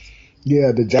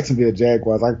yeah, the Jacksonville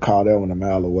Jaguars, I could call that one a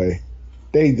mile away.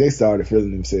 They started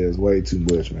feeling themselves way too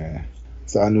much, man.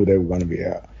 So I knew they were going to be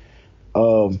out.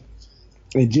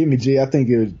 And Jimmy G, I think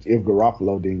if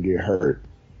Garoppolo didn't get hurt,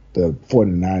 the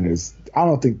 49ers, I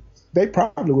don't think they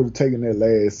probably would have taken their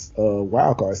last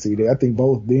wild card seed. I think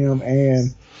both them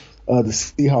and the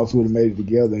Seahawks would have made it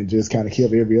together and just kind of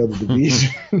kept every other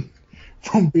division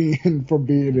from being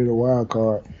in a wild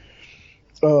card.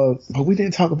 But we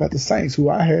didn't talk about the Saints,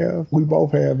 who we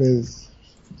both have as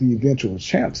the eventual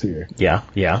champs here. Yeah.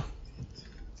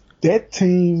 That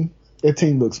team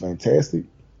looks fantastic.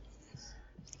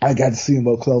 I got to see them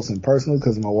up close and personal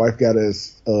because my wife got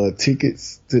us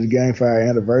tickets to the game for our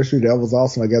anniversary. That was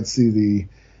awesome. I got to see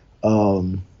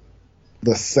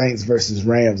the Saints versus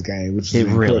Rams game, which it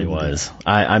really was.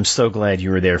 I'm so glad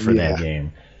you were there for that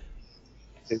game.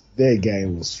 That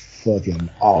game was fucking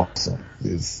awesome.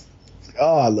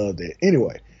 I loved it.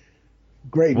 Anyway.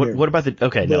 Great. What about the?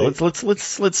 Okay, no.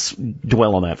 Let's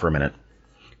dwell on that for a minute.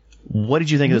 What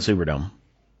did you think of the Superdome?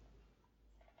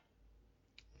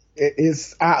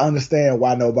 I understand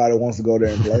why nobody wants to go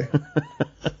there and play.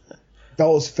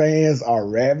 Those fans are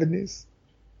ravenous.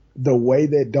 The way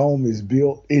that dome is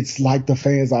built, it's like the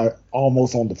fans are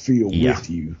almost on the field with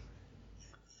you.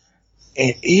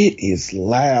 And it is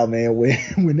loud, man.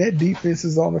 When that defense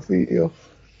is on the field,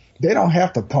 they don't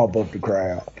have to pump up the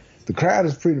crowd. The crowd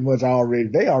is pretty much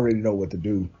they already know what to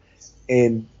do.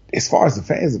 And as far as the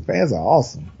fans are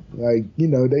awesome. Like,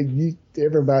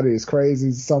 everybody is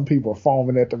crazy. Some people are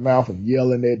foaming at the mouth and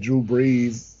yelling at Drew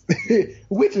Brees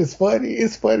which is funny.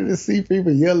 It's funny to see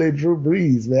people yell at Drew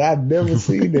Brees, man. I've never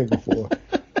seen that before.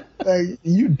 Like,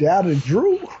 you doubted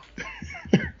Drew?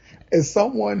 As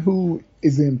someone who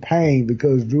is in pain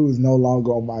because Drew is no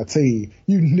longer on my team,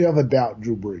 you never doubt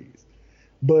Drew Brees.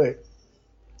 But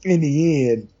in the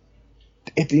end,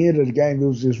 at the end of the game, it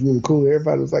was just really cool.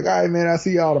 Everybody was like, all right, man, I'll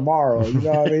see y'all tomorrow. You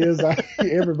know what I mean? It was like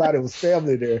everybody was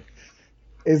family there.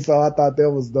 And so I thought that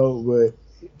was dope. But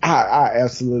I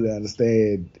absolutely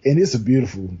understand. And it's a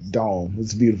beautiful dome.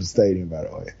 It's a beautiful stadium, by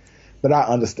the way. But I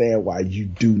understand why you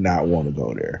do not want to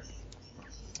go there.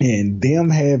 And them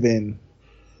having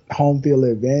home field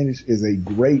advantage is a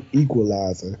great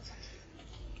equalizer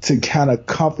to kind of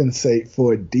compensate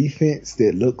for a defense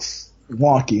that looks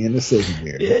wonky in the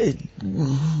secondary.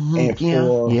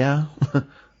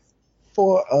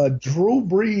 For a Drew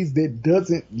Brees that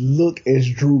doesn't look as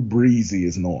Drew Breesy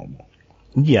as normal.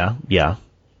 Yeah.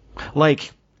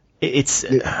 Like,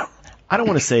 I don't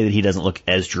want to say that he doesn't look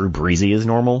as Drew Breesy as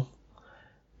normal.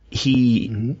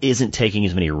 He isn't taking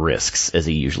as many risks as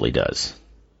he usually does.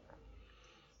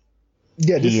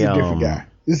 Yeah, this is a different guy.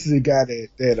 This is a guy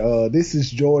that this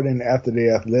is Jordan after the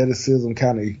athleticism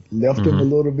kind of left him a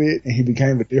little bit, and he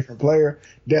became a different player.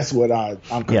 That's what I'm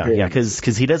comparing. Yeah,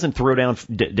 because he doesn't throw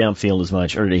downfield as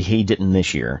much, or he didn't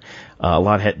this year. A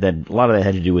lot of that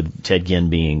had to do with Ted Ginn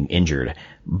being injured,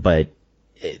 but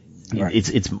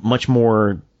it's much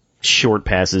more short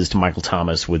passes to Michael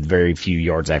Thomas with very few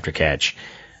yards after catch.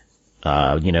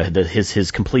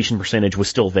 His completion percentage was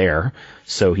still there,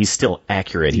 so he's still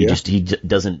accurate. He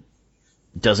doesn't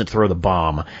throw the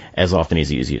bomb as often as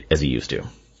he used to.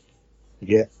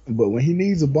 Yeah, but when he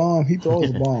needs a bomb, he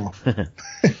throws a bomb.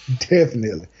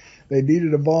 Definitely. They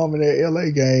needed a bomb in that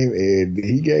LA game, and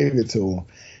he gave it to them.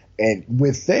 And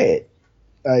with that,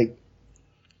 like,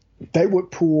 they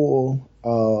would pull,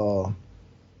 I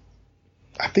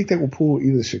think they would pull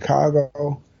either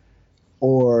Chicago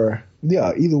or,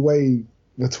 either way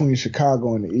between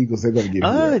Chicago and the Eagles, they're going to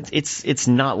get it's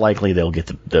not likely they'll get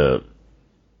the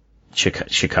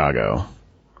Chicago.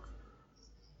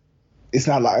 It's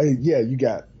not like, you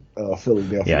got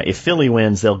Philadelphia. Yeah, if Philly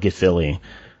wins, they'll get Philly.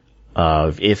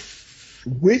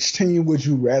 Which team would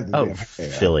you rather them have?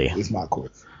 Philly is my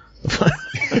question.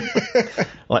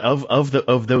 Like,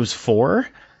 of those four,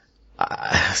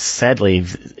 sadly,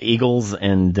 Eagles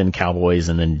and then Cowboys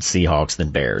and then Seahawks,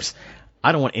 then Bears.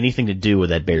 I don't want anything to do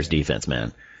with that Bears defense,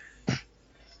 man.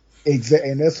 Exactly,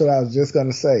 and that's what I was just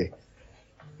gonna say.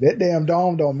 That damn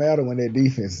dome don't matter when that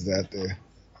defense is out there.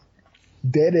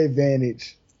 That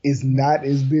advantage is not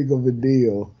as big of a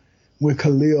deal when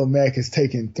Khalil Mack is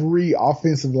taking 3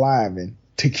 offensive linemen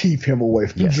to keep him away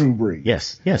from Drew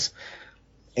Brees. Yes.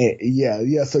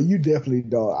 And so you definitely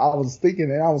don't. I was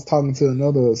thinking, and I was talking to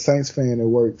another Saints fan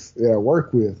that I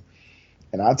work with,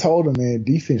 and I told him, man,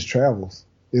 defense travels.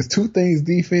 There's 2 things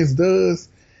defense does.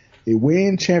 It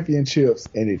wins championships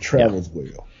and it travels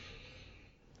well.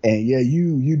 And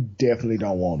you definitely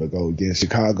don't want to go against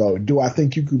Chicago. Do I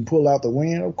think you can pull out the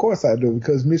win? Of course I do,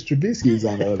 because Mr. Trubisky is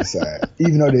on the other side.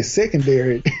 Even though their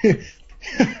secondary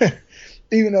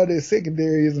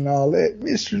isn't all that,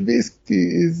 Mr.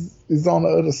 Trubisky is on the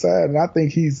other side, and I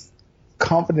think he's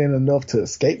confident enough to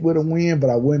escape with a win, but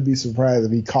I wouldn't be surprised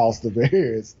if he cost the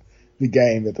Bears the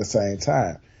game at the same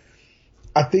time.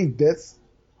 I think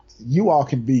you all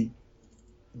can beat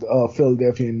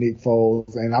Philadelphia and Nick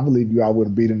Foles, and I believe you all would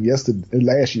have beat him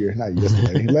last year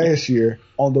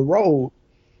on the road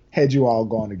had you all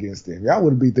gone against them. Y'all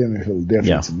would have beat them in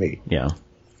Philadelphia to me. Yeah.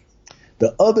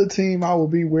 The other team I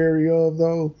would be wary of,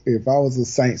 though, if I was a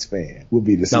Saints fan, would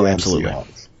be the Seattle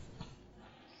Seahawks.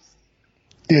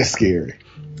 They're scary.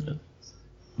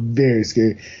 Very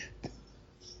scary.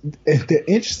 The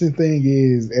interesting thing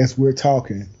is, as we're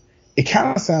talking, it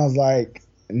kind of sounds like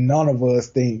none of us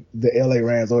think the LA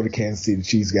Rams or the Kansas City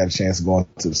Chiefs got a chance of going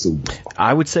to the Super Bowl.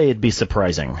 I would say it'd be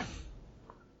surprising.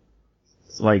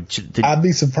 Like, I'd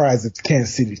be surprised if the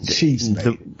Kansas City Chiefs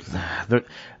made it.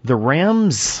 The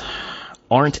Rams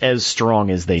aren't as strong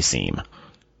as they seem.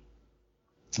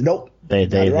 Nope.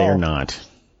 They're not.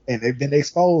 And they've been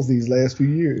exposed these last few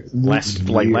years.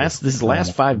 This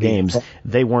last 5 games,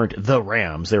 they weren't the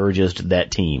Rams. They were just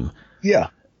that team. Yeah,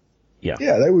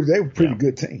 they were a pretty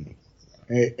good team.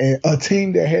 And a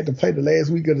team that had to play the last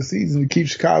week of the season to keep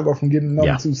Chicago from getting the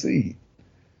number 2 seed.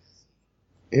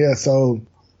 Yeah, so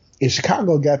if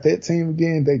Chicago got that team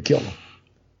again, they'd kill them.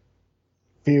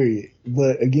 Period.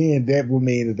 But again, that would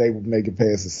mean that they would make it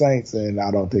past the Saints, and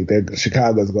I don't think that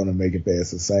Chicago's going to make it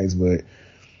past the Saints. But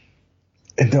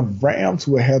the Rams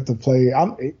would have to play.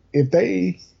 If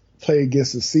they play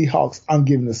against the Seahawks, I'm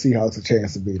giving the Seahawks a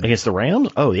chance to beat them. Against the Rams?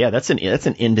 Oh yeah, that's an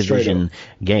in-division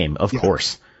game, of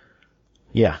course.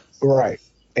 Yeah. Right.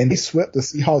 And they swept the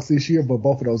Seahawks this year, but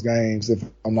both of those games, if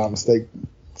I'm not mistaken,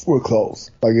 were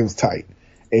close. Like, it was tight.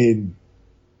 And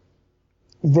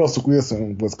Russell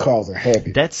Wilson was causing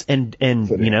havoc. That's and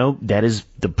that is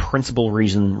the principal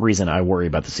reason I worry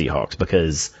about the Seahawks,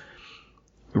 because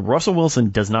Russell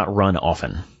Wilson does not run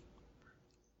often.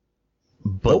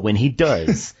 But when he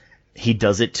does, he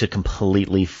does it to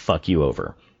completely fuck you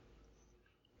over.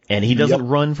 And he doesn't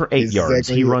run for 8 yards.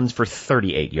 He runs for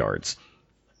 38 yards.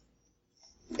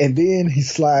 And then he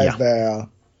slides down.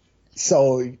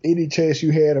 So any chance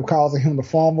you had of causing him to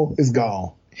fumble is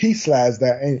gone. He slides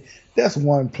down. And that's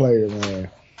one player,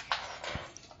 man.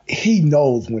 He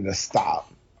knows when to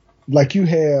stop. Like, you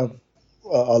have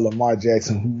a Lamar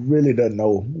Jackson who really doesn't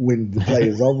know when the play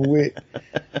is over with.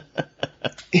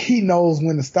 He knows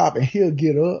when to stop, and he'll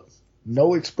get up,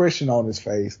 no expression on his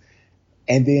face,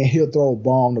 and then he'll throw a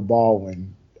bomb to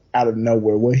Baldwin out of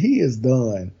nowhere. What he has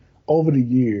done over the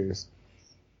years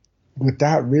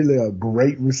without really a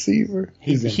great receiver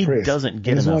is impressive. He doesn't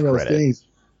get enough credit. Things,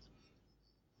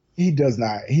 he does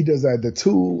not. He does not. The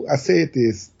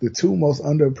two most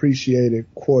underappreciated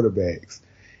quarterbacks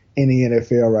in the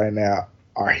NFL right now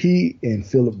are he and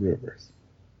Phillip Rivers.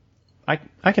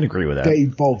 I can agree with that. They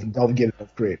both don't get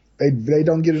enough credit. They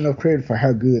don't get enough credit for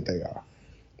how good they are.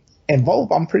 And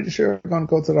both, I'm pretty sure, are going to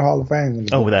go to the Hall of Fame.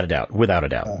 Without a doubt. Without a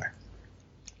doubt.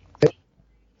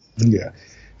 Yeah.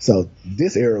 So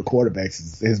this era of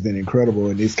quarterbacks has been incredible,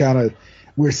 and it's kind of,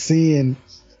 we're seeing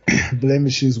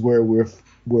blemishes where we're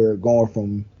going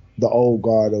from the old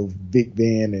guard of Big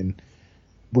Ben and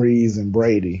Breeze and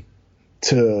Brady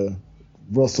to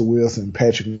Russell Wilson,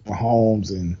 Patrick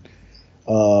Mahomes, and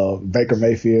Baker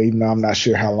Mayfield, even though I'm not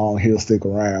sure how long he'll stick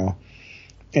around,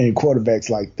 and quarterbacks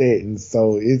like that. And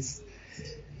so it's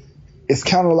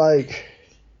kind of like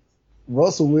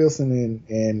Russell Wilson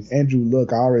and Andrew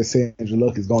Luck. I already said Andrew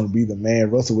Luck is going to be the man.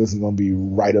 Russell Wilson is going to be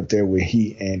right up there with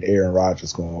he and Aaron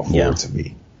Rodgers going forward to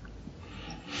me.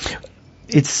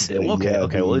 It's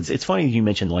okay. Well, it's funny you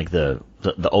mentioned like the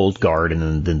old guard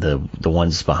and then the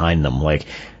ones behind them. Like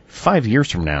 5 years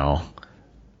from now,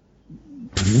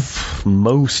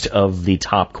 most of the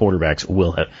top quarterbacks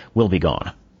will be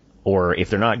gone, or if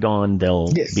they're not gone,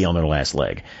 they'll be on their last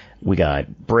leg. We got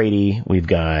Brady, we've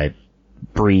got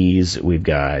Breeze, we've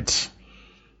got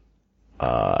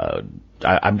I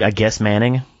guess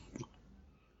Manning.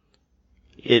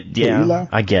 Eli?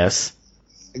 I guess.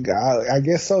 I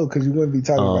guess so, because you wouldn't be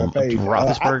talking about Page.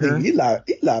 Roethlisberger.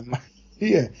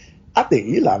 I think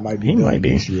Eli might be done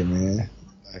this year, man.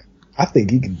 I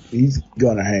think he's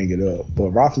gonna hang it up.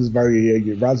 But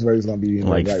Roethlisberger's gonna be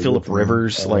like right Phillip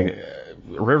Rivers.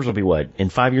 Rivers will be what in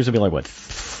 5 years? Will be like what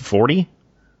 40?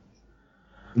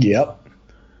 Yep,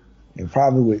 and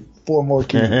probably with 4 more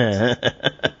kids.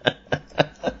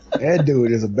 That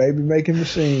dude is a baby making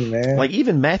machine, man. Like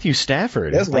even Matthew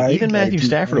Stafford. That's right. Even Matthew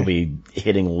Stafford will be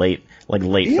hitting late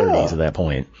 30s at that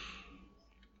point.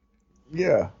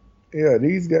 Yeah.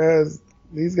 These guys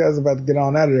are about to get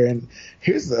on out of there. And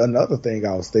here's another thing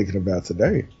I was thinking about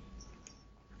today.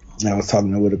 I was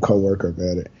talking with a coworker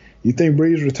about it. You think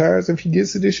Breeze retires if he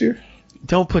gets it this year?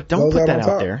 Don't put that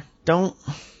out there. Don't.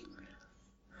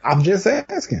 I'm just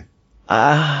asking.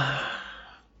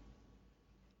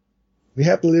 We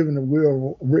have to live in the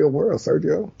real world,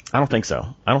 Sergio. I don't think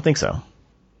so.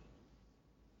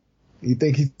 You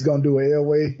think he's gonna do an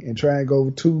Elway and try and go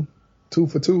two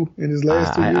for two in his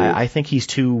last 2 years? I think he's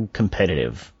too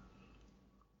competitive.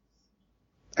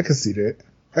 I can see that.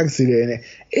 And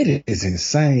it is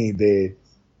insane that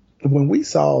when we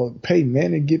saw Peyton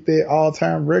Manning get that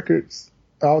all-time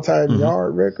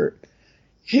yard record,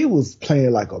 he was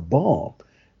playing like a bum.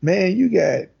 Man, you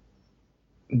got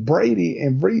Brady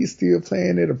and Breeze still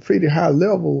playing at a pretty high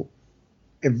level,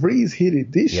 and Breeze hit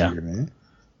it this year, man.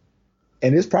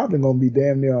 And it's probably going to be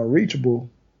damn near unreachable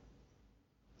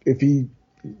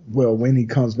when he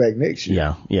comes back next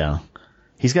year. Yeah.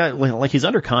 He's got he's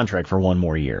under contract for 1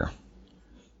 more year.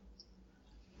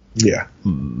 Yeah.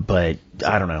 But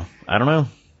I don't know.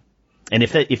 And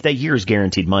if that year is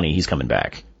guaranteed money, he's coming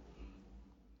back.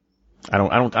 I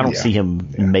don't see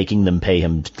him making them pay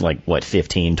him like what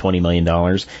 $15-20 million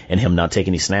and him not take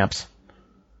any snaps.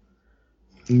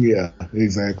 Yeah,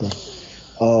 exactly.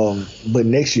 But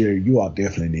next year you all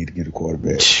definitely need to get a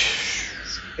quarterback.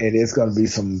 And it's gonna be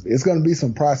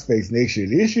some prospects next year.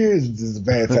 This year is just a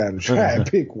bad time to try and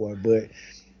pick one, but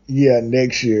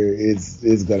next year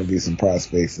it's gonna be some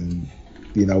prospects, and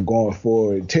going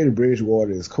forward, Teddy Bridgewater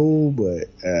is cool, but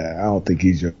I don't think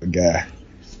he's your guy.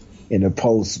 in the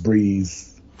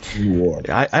post-Breeze New Orleans.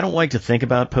 I don't like to think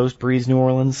about post-Breeze New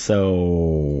Orleans,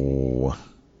 so...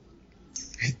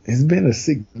 It's been a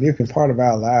significant part of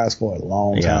our lives for a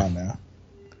long time now.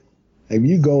 If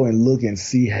you go and look and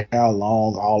see how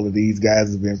long all of these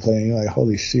guys have been playing, you're like,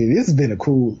 holy shit, this has been a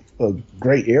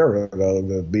great era though,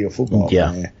 to be a football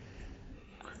fan.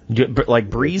 But like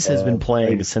Breeze has been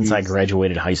playing since I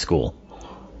graduated high school.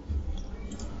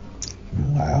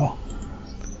 Wow.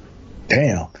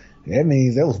 Damn. That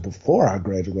means that was before I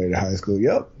graduated high school.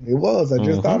 Yep, it was. I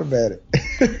just thought about it.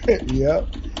 Yep.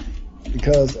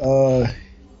 Because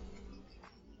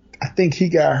I think he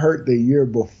got hurt the year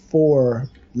before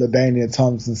LaDainian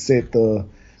Tomlinson set the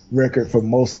record for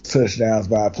most touchdowns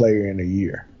by a player in a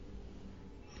year.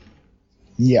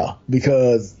 Yeah,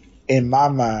 because in my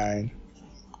mind,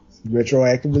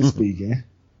 retroactively speaking,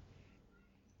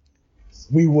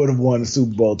 we would have won the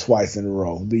Super Bowl twice in a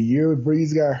row. The year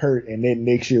Breeze got hurt, and then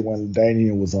next year when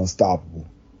LaDainian was unstoppable,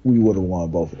 we would have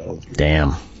won both of those years.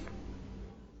 Damn.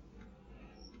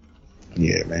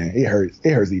 Yeah, man, it hurts.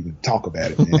 It hurts to even talk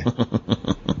about it, man.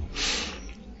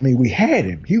 I mean, we had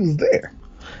him. He was there.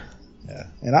 Yeah.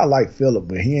 And I like Phillip,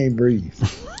 but he ain't Breeze.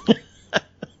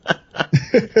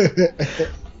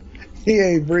 He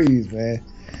ain't Breeze, man.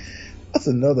 That's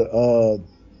another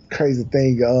crazy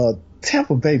thing.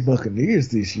 Tampa Bay Buccaneers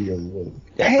this year was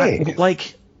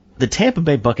like the Tampa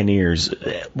Bay Buccaneers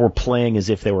were playing as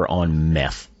if they were on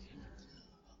meth.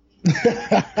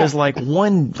 Because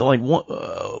one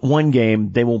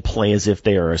game they will play as if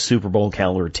they are a Super Bowl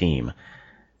caliber team,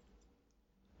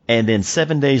 and then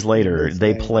 7 days later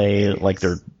they play like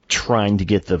they're trying to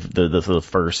get the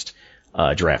first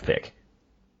draft pick.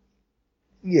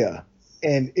 Yeah,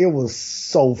 and it was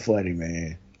so funny,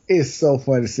 man. It's so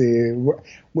funny to see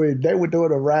when they were doing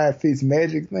the Ryan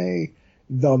Fitzmagic thing.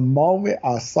 The moment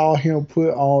I saw him put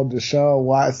on Deshaun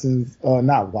Jackson's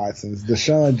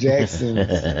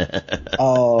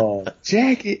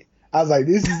jacket, I was like,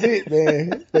 this is it,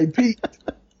 man. They peaked.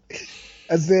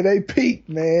 I said, they peaked,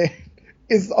 man.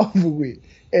 It's over with.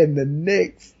 And the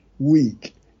next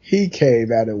week, he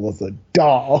came out and was a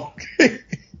dog.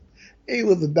 He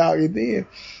was a dog. And then,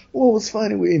 what was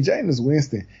funny with Jameis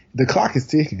Winston, the clock is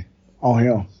ticking on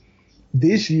him.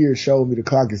 This year showed me the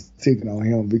clock is ticking on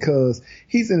him because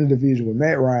he's in a division with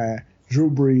Matt Ryan,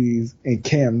 Drew Brees, and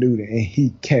Cam Newton, and he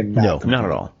cannot. No, not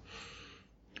at all.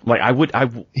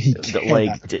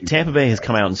 Tampa Bay has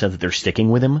come out and said that they're sticking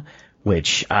with him,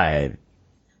 which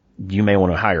you may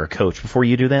want to hire a coach before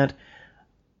you do that.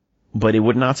 But it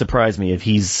would not surprise me if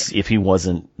he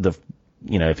wasn't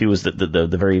if he was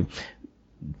the very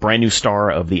brand new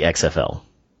star of the XFL.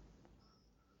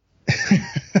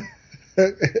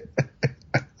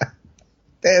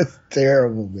 That's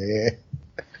terrible, man.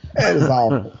 That is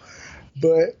awful.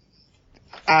 But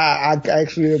I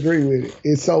actually agree with it.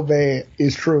 It's so bad.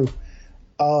 It's true.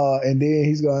 And then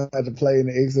he's going to have to play in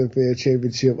the XFL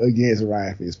championship against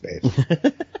Ryan Fitzpatrick.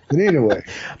 But anyway.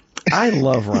 I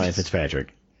love Ryan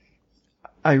Fitzpatrick.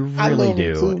 I really do. I love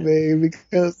him too, man,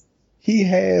 because he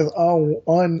has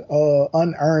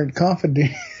unearned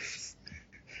confidence.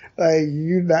 Like,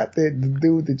 you're not the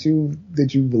dude that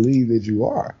you believe that you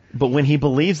are. But when he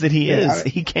believes that he is,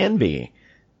 he can be.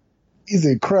 He's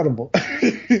incredible.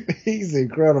 He's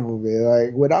incredible, man.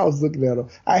 Like, when I was looking at him,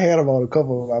 I had him on a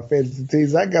couple of my fantasy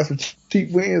teams. I got some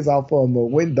cheap wins off of him,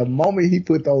 but the moment he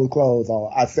put those clothes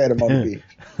on, I sat him on the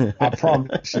bench. I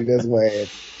promise you, that's what happened.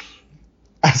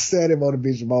 I sat him on the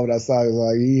bench the moment I saw him.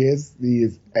 Like, he is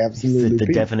absolutely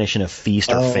the definition of feast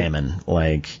or famine.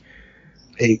 Like,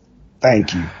 hey,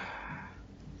 thank you.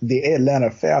 The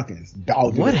Atlanta Falcons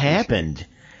dogged. What happened?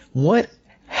 What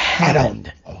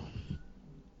happened?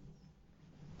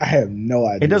 I have no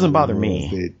idea. It doesn't bother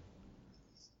me.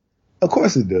 Of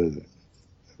course it doesn't.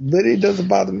 But it doesn't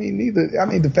bother me neither. I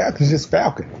mean, the Falcons just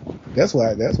Falcon. That's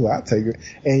why I take it.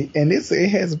 And it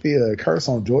has to be a curse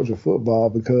on Georgia football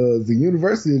because the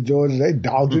University of Georgia, they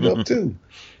dogged it up too.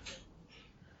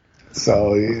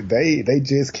 So they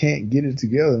just can't get it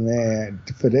together, man.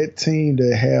 For that team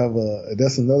to have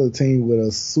that's another team with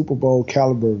a Super Bowl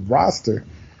caliber roster,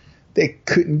 they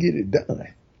couldn't get it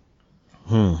done.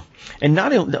 And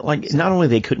not only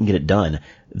they couldn't get it done,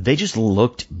 they just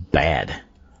looked bad.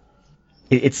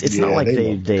 It's not like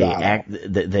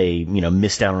they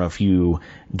missed out on a few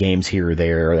games here or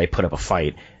there, or they put up a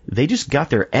fight. They just got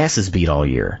their asses beat all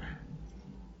year.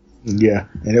 Yeah,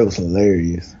 and it was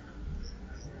hilarious.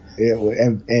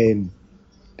 And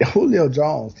Julio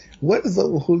Jones, what is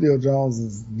up with Julio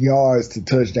Jones' yards to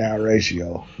touchdown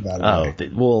ratio? By the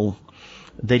way?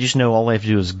 They just know all they have to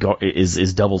do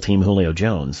is double team Julio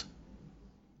Jones.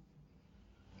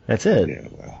 That's it. Yeah,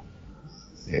 well,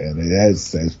 Yeah,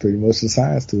 that's pretty much the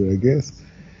science to it, I guess.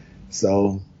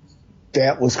 So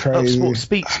that was crazy. Oh,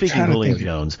 speaking of Julio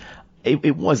Jones,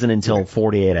 it wasn't until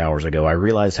 48 hours ago I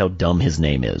realized how dumb his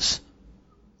name is.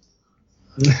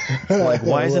 Like,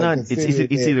 why is it not?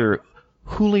 It's either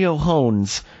Julio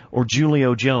Jones or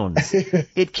Julio Jones.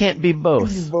 It can't be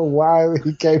both. But why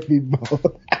it can't be both?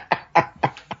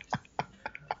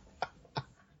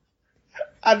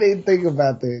 I didn't think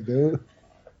about that, dude.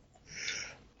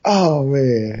 Oh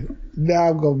man, now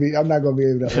I'm not gonna be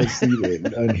able to unsee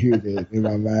that and unhear that in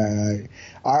my mind.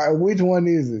 All right, which one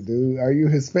is it, dude? Are you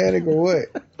Hispanic or what?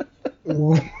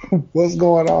 What's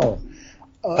going on?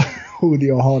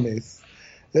 Julio Jones.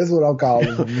 That's what I'm calling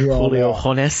him from here on Julio out.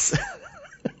 Jones.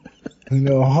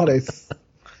 Julio Jones.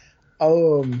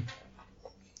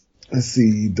 Let's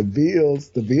see. The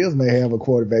Bills may have a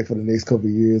quarterback for the next couple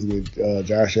of years with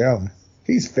Josh Allen.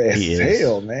 He's fast as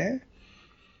hell, man.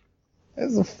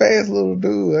 That's a fast little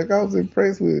dude. Like, I was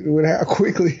impressed with how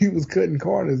quickly he was cutting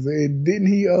corners. And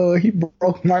didn't he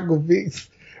broke Michael Vick's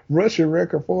rushing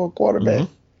record for a quarterback.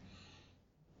 Mm-hmm.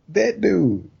 That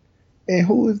dude. And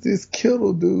who is this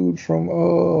Kittle dude from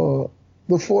the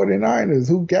 49ers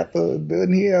who got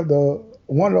doesn't he have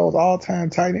one of those all-time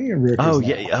tight end records?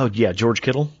 Yeah, George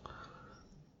Kittle.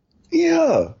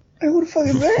 Yeah. Hey, who the fuck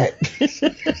is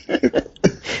that?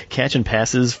 Catching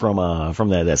passes from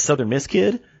that Southern Miss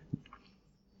kid.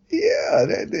 Yeah,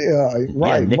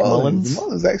 right. Yeah, Nick Mullins.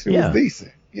 Mullins actually was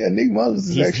decent. Yeah, Nick Mullins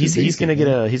is actually decent.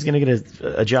 He's gonna get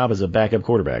a job as a backup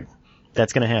quarterback.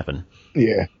 That's gonna happen.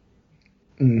 Yeah.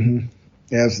 Mm-hmm.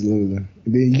 Absolutely.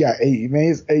 Then you got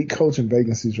it's 8 coaching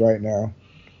vacancies right now.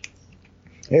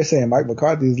 They're saying Mike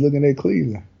McCarthy is looking at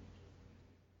Cleveland.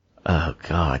 Oh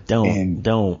God,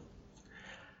 don't.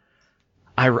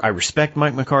 I respect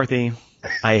Mike McCarthy.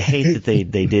 I hate that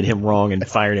they did him wrong and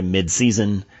fired him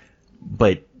mid-season,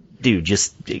 but dude,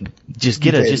 just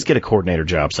get a coordinator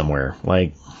job somewhere.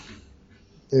 Like,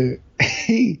 when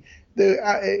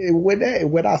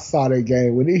I saw that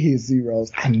game, when it hit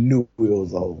zeros, I knew it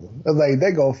was over. I was like,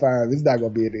 they gonna fire him. It's not gonna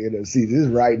be at the end of the season. This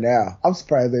is right now. I'm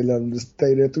surprised they let him just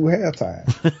stay there through halftime.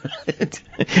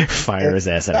 Fire his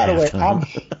ass at halftime. By the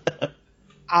way,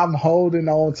 I'm holding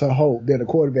on to hope that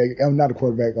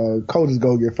coach is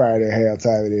gonna get fired at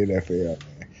halftime in the NFL. Man.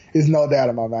 There's no doubt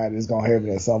in my mind it's gonna happen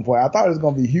at some point. I thought it was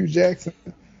gonna be Hugh Jackson,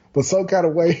 but some kind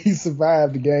of way he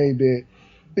survived the game that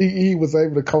he was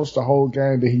able to coach the whole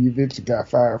game that he eventually got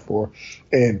fired for.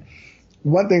 And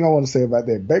one thing I want to say about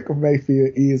that, Baker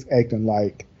Mayfield is acting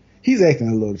a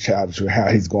little childish with how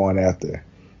he's going after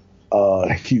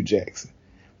Hugh Jackson.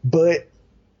 But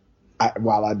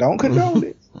while I don't condone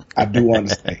it, I do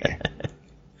understand.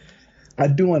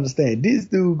 This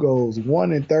dude goes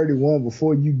 1-31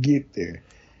 before you get there.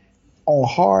 On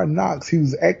Hard Knocks, he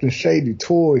was acting shady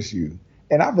towards you.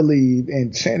 And I believe,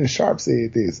 and Shannon Sharp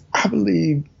said this, I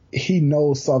believe he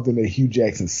knows something that Hugh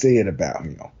Jackson said about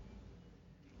him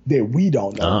that we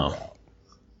don't know about.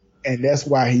 And that's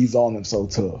why he's on him so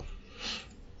tough.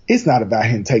 It's not about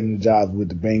him taking the job with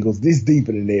the Bengals. This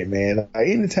deeper than that, man. Like,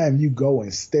 anytime you go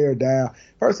and stare down,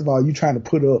 first of all, you're trying to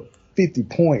put up 50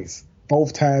 points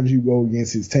both times you go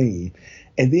against his team.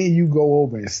 And then you go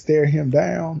over and stare him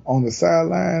down on the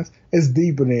sidelines. It's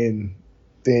deeper than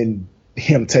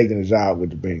him taking a job with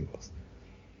the Bengals.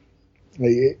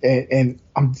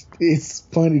 It's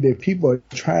funny that people are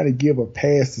trying to give a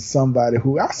pass to somebody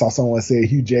who I saw someone say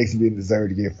Hugh Jackson didn't deserve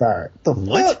to get fired.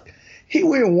 What? Fuck? He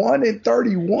went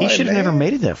 1-31. He should have never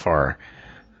made it that far.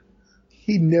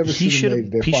 He should have made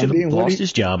it that far. He should have lost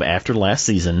his job after last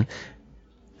season,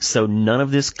 so none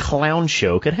of this clown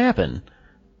show could happen.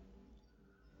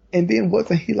 And then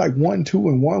wasn't he like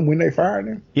 1-2-1 when they fired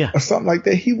him? Yeah. Or something like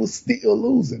that. He was still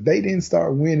losing. They didn't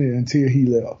start winning until he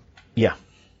left. Yeah.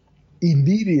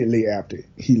 Immediately after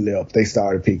he left, they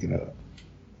started picking up.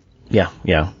 Yeah.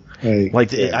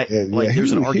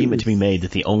 There's an argument to be made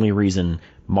that the only reason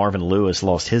Marvin Lewis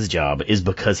lost his job is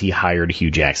because he hired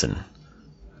Hugh Jackson.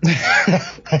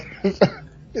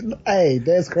 Hey,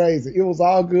 that's crazy. It was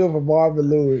all good for Marvin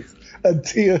Lewis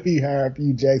until he hired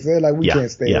Hugh Jackson. They're like, we can't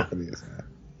stay up for this, man.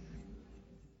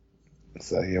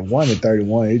 So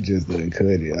 1-31, it just didn't cut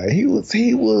it. Like, he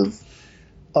was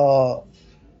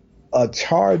a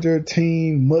Charger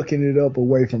team mucking it up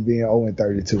away from being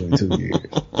 0-32 in 2 years.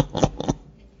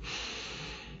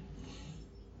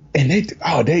 And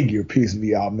that year pissed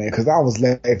me off, man, because I was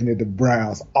laughing at the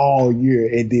Browns all year,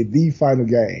 and then the final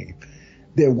game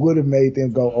that would have made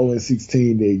them go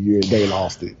 0-16 that year, they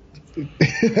lost it.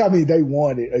 I mean, they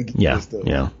won it against them.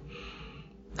 Yeah.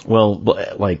 Well,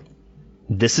 like,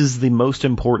 this is the most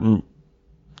important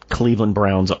Cleveland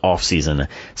Browns offseason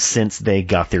since they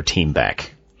got their team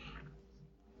back.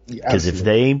 Because if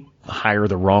they hire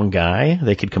the wrong guy,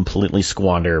 they could completely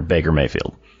squander Baker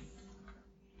Mayfield.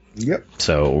 Yep.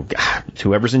 So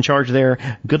whoever's in charge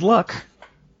there, good luck.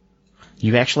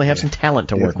 You actually have some talent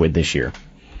to work with this year.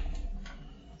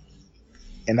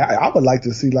 And I would like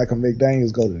to see like a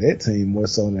McDaniels go to that team more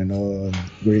so than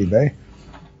Green Bay.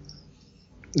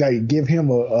 Like give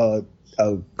him a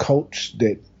coach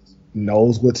that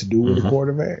knows what to do with a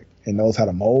quarterback and knows how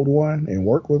to mold one and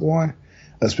work with one,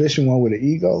 especially one with an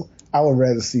ego. I would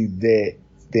rather see that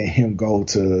than him go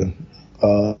to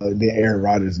than Aaron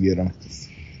Rodgers get him.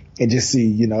 And just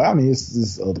see, it's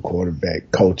this other quarterback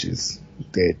coaches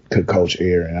that could coach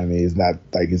Aaron. I mean, it's not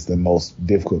like it's the most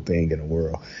difficult thing in the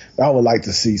world. But I would like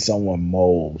to see someone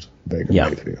mold Baker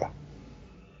Mayfield.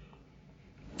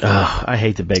 I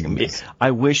hate the Baker.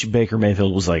 I wish Baker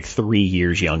Mayfield was like 3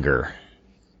 years younger.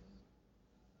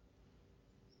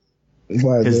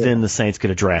 Because then the Saints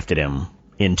could have drafted him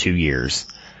in 2 years.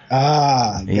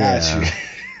 Got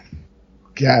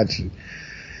you.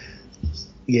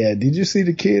 Yeah, did you see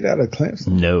the kid out of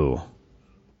Clemson? No.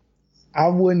 I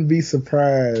wouldn't be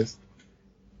surprised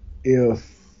if,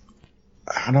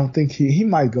 I don't think he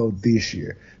might go this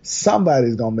year.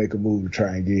 Somebody's going to make a move to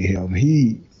try and get him.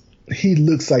 He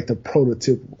looks like the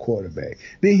prototypical quarterback.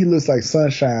 Then he looks like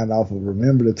Sunshine off of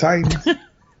Remember the Titans.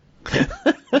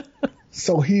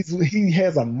 So he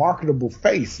has a marketable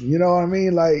face. You know what I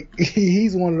mean? Like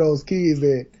he's one of those kids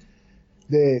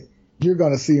that you're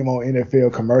going to see him on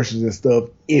NFL commercials and stuff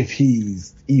if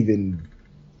he's even,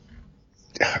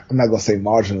 I'm not going to say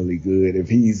marginally good, if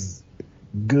he's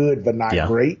good but not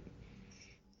great.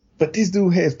 But this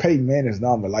dude has Peyton Manning's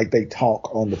number, like they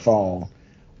talk on the phone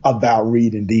about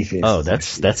reading defense. Oh,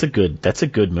 that's a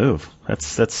good move. That's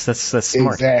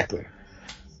smart. Exactly.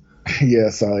 Yeah,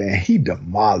 so and he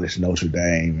demolished Notre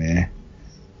Dame, man.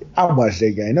 I watched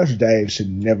that game. Notre Dame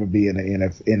should never be in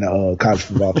the college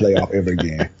football playoff ever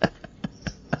again.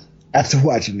 After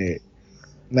watching it,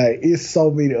 like it's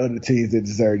so many other teams that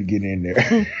deserve to get in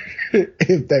there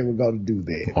if they were going to do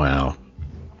that. Wow.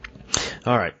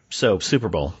 All right, so Super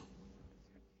Bowl.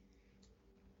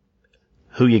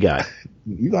 Who you got?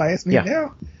 You gonna ask me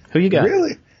now? Who you got?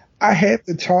 Really? I had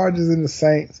the Chargers and the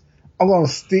Saints. I'm gonna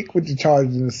stick with the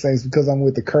Chargers and the Saints because I'm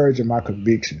with the courage of my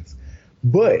convictions.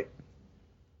 But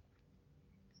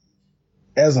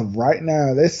as of right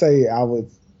now, let's say I was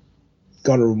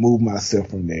gonna remove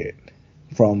myself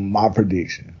from my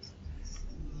predictions.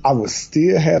 I would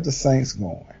still have the Saints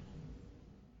going,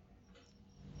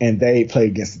 and they play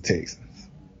against the Texans.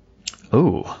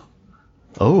 Oh,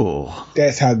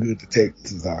 that's how good the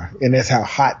Texans are, and that's how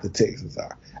hot the Texans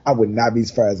are. I would not be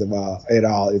surprised at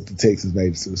all if the Texans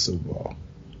made it to the Super Bowl.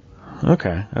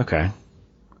 Okay.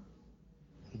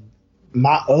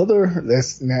 My other,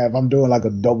 if I'm doing like a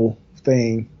double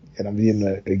thing, and I'm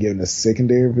giving a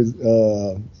secondary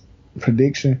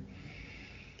prediction.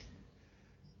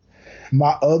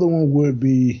 My other one would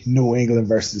be New England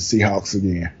versus the Seahawks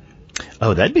again.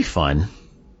 Oh, that'd be fun.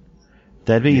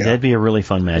 That'd be a really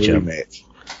fun matchup. Rematch.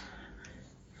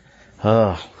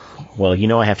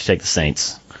 Well, I have to take the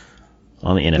Saints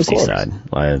on the NFC side.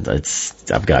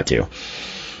 I've got to.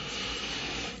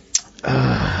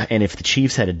 And if the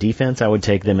Chiefs had a defense, I would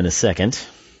take them in a second.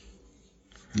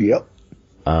 Yep.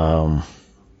 I'm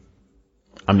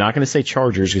not going to say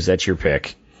Chargers because that's your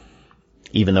pick,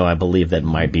 even though I believe that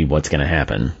might be what's going to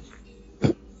happen.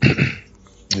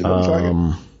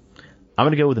 I'm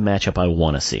going to go with the matchup I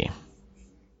want to see,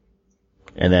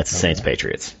 and that's Saints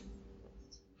Patriots.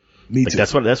 Me too.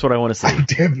 That's what I want to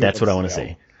see. That's what I want to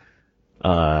see.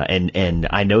 And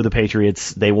I know the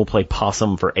Patriots, they will play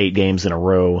possum for 8 games in a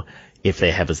row if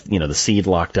they have the seed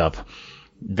locked up.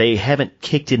 They haven't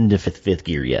kicked it into fifth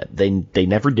gear yet. They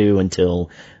never do until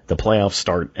the playoffs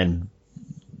start and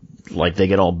like they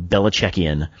get all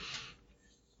Belichickian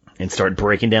and start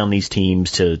breaking down these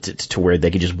teams to where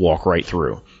they can just walk right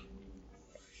through.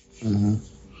 Mm-hmm.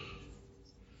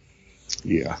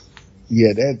 Yeah.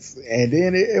 Yeah, and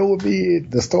then it would be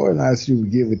the storylines you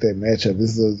would get with that matchup.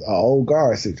 This is an old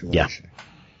guard situation. Yeah.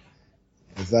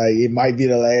 It's like it might be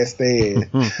the last stand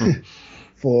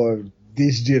for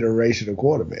this generation of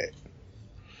quarterback.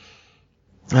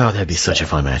 Oh, that'd be such a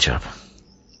fun matchup.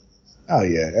 Oh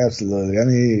yeah, absolutely. I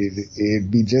mean,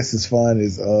 it'd be just as fun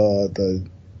as you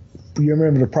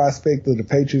remember the prospect of the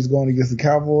Patriots going against the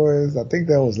Cowboys? I think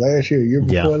that was last year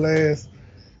before last.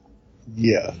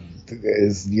 Yeah.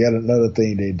 It's yet another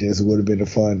thing that just would have been a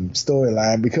fun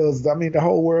storyline because, I mean, the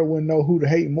whole world wouldn't know who to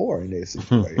hate more in that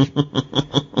situation.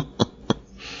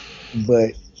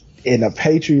 But in a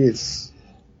Patriots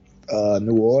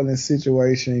New Orleans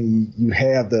situation. You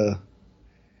have the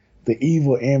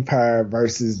evil empire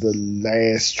versus the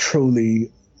last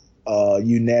truly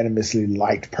unanimously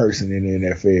liked person in the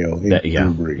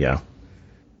NFL.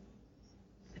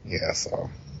 Yeah. So,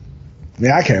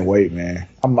 man, I can't wait, man.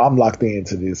 I'm locked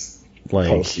into this.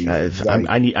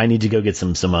 I need to go get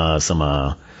some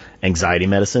anxiety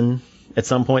medicine at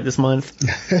some point this month.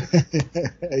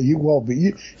 You won't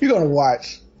be. You're gonna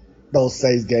watch those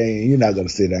Saints games. You're not gonna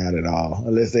sit down at all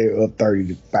unless they're up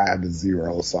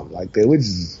 35-0 or something like that, which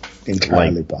is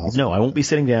entirely possible. No, I won't be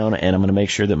sitting down, and I'm gonna make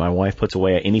sure that my wife puts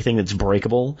away anything that's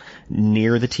breakable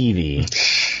near the TV.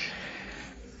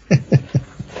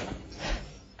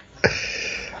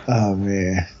 Oh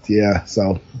man, yeah.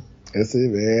 So that's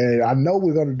it, man. I know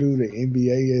we're gonna do the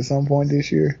NBA at some point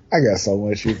this year. I got so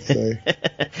much shit to say.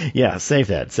 Yeah,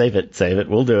 save it.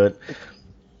 We'll do it.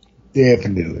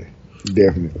 Definitely.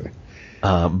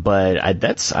 But I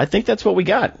think that's what we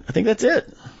got. I think that's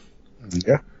it.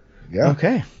 Yeah.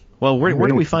 Okay. Well, where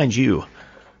do we find you?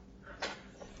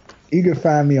 You can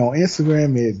find me on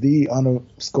Instagram at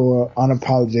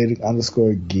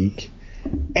 _unapologetic_geek.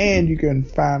 And you can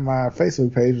find my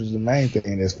Facebook page, which is the main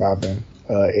thing that's popping,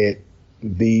 at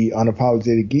The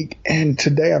Unapologetic Geek. And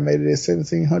today I made it at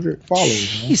 1,700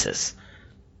 followers. Jesus.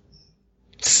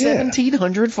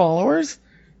 1,700 followers?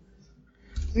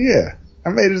 Yeah. I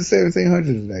made it to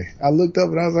 1,700 today. I looked up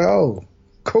and I was like, oh,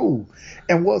 cool.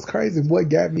 And what's crazy, what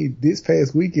got me this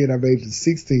past weekend, I made it to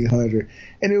 1,600.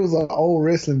 And it was an old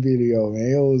wrestling video,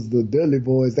 man. It was the Dudley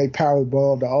Boys. They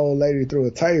powerbombed the old lady through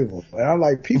a table. And I'm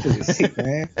like, people are sick,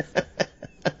 man.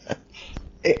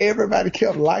 And everybody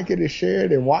kept liking and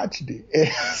sharing and watching it. And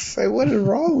I say, what is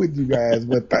wrong with you guys?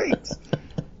 But thanks.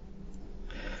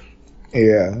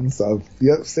 Yeah. So,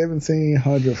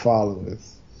 1,700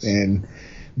 followers. And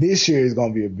this year is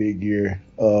going to be a big year.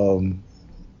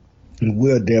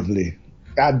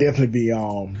 I'll definitely be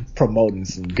promoting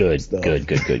some good stuff.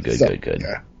 Good.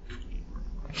 Yeah.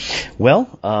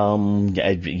 Well,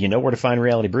 you know where to find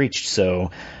Reality Breached,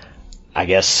 so I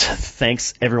guess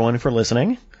thanks everyone for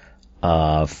listening.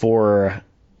 For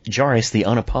Jaris, the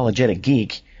Unapologetic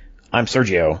Geek, I'm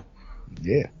Sergio.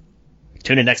 Yeah.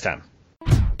 Tune in next time.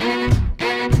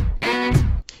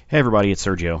 Hey everybody, it's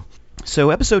Sergio. So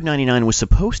episode 99 was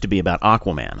supposed to be about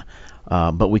Aquaman.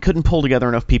 But we couldn't pull together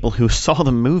enough people who saw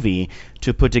the movie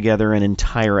to put together an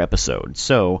entire episode.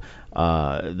 So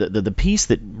the piece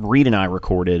that Reed and I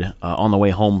recorded on the way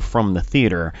home from the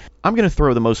theater, I'm going to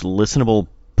throw the most listenable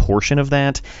portion of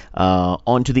that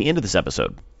onto the end of this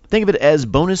episode. Think of it as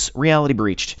bonus Reality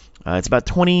Breached. It's about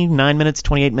 29 minutes,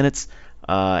 28 minutes,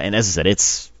 and as I said,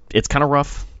 it's kind of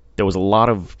rough. There was a lot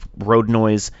of road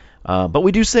noise. But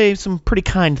we do say some pretty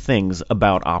kind things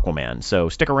about Aquaman, so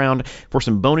stick around for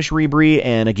some bonus rebrie,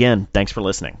 and again, thanks for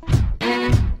listening.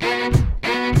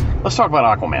 Let's talk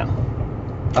about Aquaman.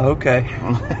 Okay.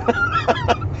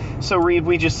 So, Reed,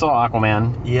 we just saw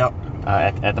Aquaman. Yep.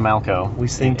 At the Malco. We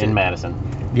synced in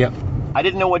Madison. Yep. I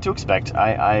didn't know what to expect.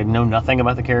 I know nothing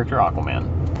about the character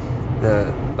Aquaman.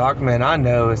 The Aquaman I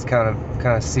know is kind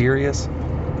of serious.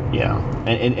 Yeah.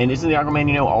 And isn't the Aquaman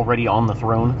you know already on the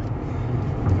throne?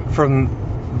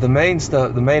 From the main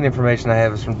stuff, the main information I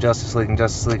have is from Justice League and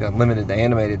Justice League Unlimited, the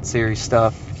animated series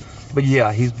stuff. But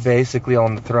yeah, he's basically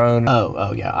on the throne.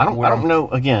 Oh yeah. I don't know.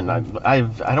 Again, I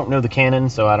don't know the canon,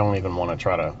 so I don't even want to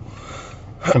try to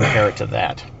compare it to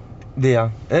that. Yeah,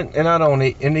 and I don't,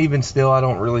 and even still, I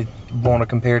don't really want to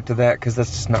compare it to that because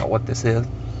that's just not what this is.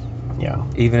 Yeah.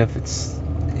 Even if it's,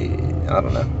 I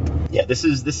don't know. Yeah, this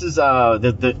is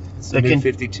the New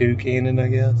 52 canon, I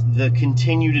guess. The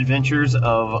continued adventures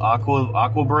of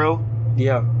Aquabro.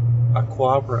 Yeah,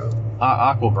 Aquabro.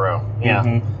 Aquabro. Yeah.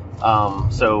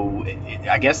 Mm-hmm. So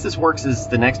I guess this works as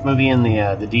the next movie in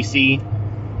the DC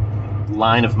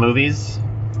line of movies,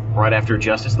 right after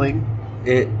Justice League.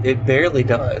 It barely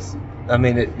does. I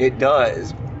mean, it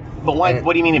does. But why?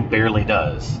 What do you mean it barely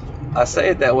does? I say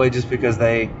it that way just because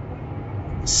they,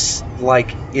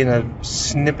 like in a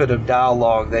snippet of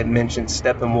dialogue, they mentioned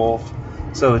Steppenwolf,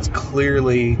 so it's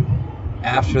clearly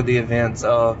after the events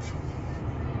of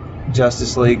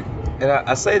Justice League. And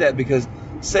I say that because,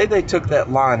 say they took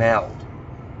that line out,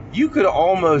 you could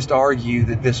almost argue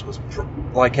that this was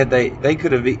they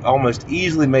could have almost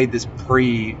easily made this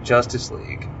pre-Justice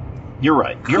League. You're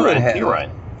right. You're right.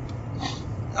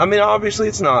 I mean, obviously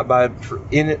it's not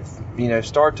in it,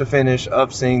 start to finish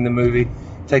of seeing the movie.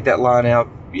 Take that line out.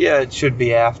 Yeah, it should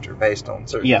be after, based on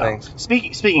certain things.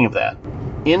 Speaking of that,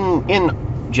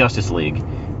 in Justice League,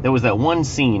 there was that one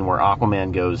scene where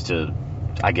Aquaman goes to,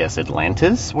 I guess,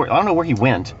 Atlantis. I don't know where he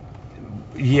went.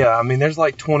 Yeah, I mean, there's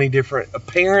like 20 different.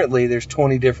 Apparently, there's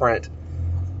 20 different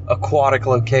aquatic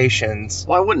locations.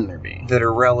 Why wouldn't there be? That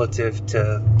are relative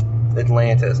to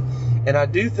Atlantis. And I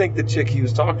do think the chick he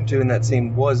was talking to in that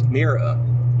scene was Mira.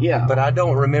 Yeah. But I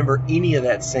don't remember any of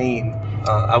that scene.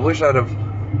 I wish I'd have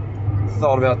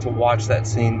thought about to watch that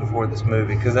scene before this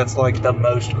movie, because that's like the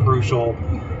most crucial,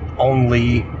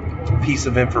 only piece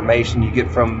of information you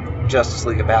get from Justice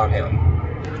League about him.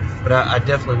 But I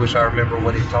definitely wish I remember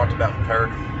what he talked about with her.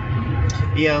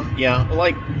 Yeah.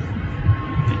 Like,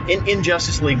 in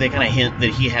Justice League, they kind of hint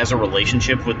that he has a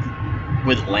relationship with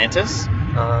Atlantis.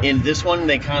 In this one,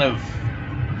 they kind of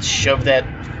shove that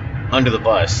under the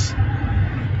bus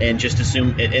and just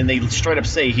assume, and they straight up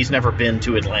say he's never been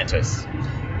to Atlantis.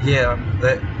 Yeah,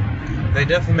 they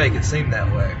definitely make it seem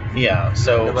that way. Yeah,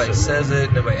 so nobody says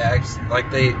it, nobody acts like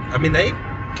they. I mean, they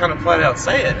kind of flat out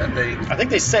say it. I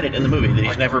think they said it in the movie that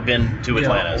he's never been to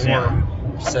Atlantis. Or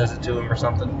says it to him or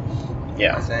something.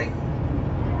 Yeah, I think.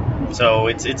 So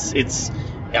it's.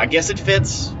 I guess it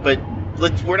fits, but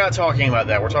we're not talking about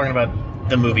that. We're talking about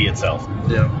the movie itself.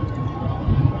 Yeah.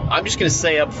 I'm just gonna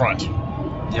say up front.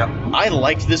 Yeah. I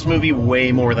liked this movie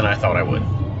way more than I thought I would.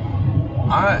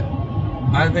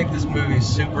 I think this movie is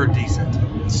super decent.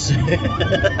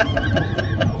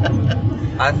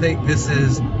 I think this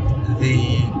is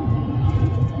the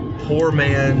poor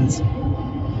man's.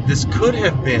 This could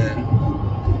have been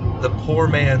the poor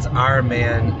man's Iron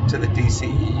Man to the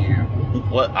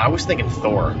DCEU. Well, I was thinking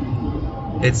Thor.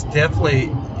 It's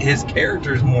definitely, his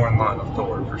character is more in line with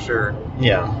Thor for sure.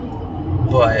 Yeah.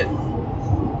 But,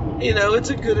 you know, it's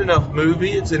a good enough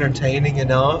movie. It's entertaining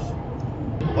enough.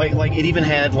 Like it even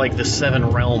had like the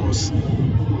 7 realms.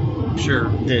 Sure.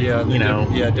 That, yeah. You know.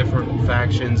 Different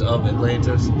factions of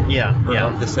Atlantis. Yeah.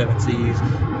 Of the 7 Seas.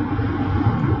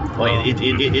 Like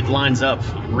it lines up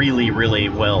really, really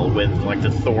well with like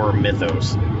the Thor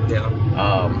mythos. Yeah.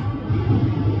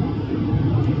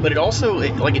 But it also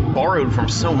it borrowed from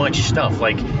so much stuff.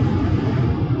 Like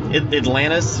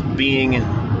Atlantis being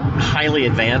highly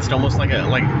advanced, almost like a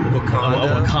Wakanda. A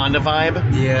Wakanda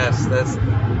vibe. Yes,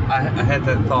 I had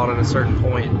that thought at a certain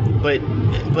point. But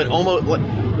almost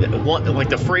like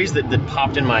the phrase that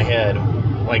popped in my head,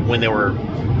 like when they were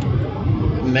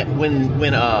when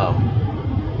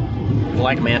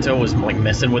Black Manta was like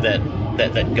messing with that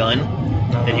gun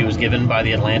that he was given by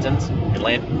the Atlanteans.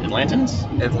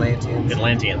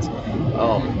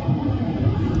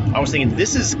 I was thinking,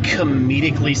 this is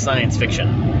comedically science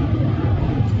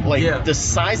fiction. Like the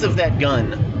size of that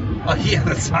gun. Was like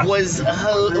that was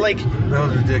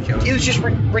ridiculous. It was just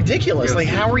ridiculous. Like,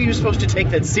 how are you supposed to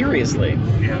take that seriously?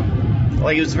 Yeah.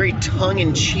 Like, it was very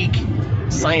tongue-in-cheek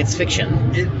science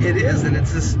fiction. It is, and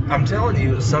it's this. I'm telling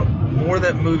you, more of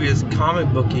that movie is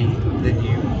comic booky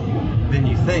than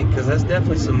you think, because that's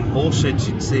definitely some bullshit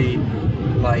you'd see,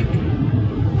 like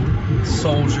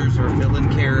soldiers or villain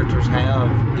characters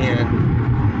have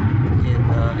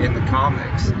in the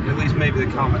comics. At least maybe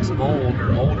the comics of old,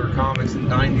 or older comics in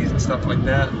the 90s and stuff like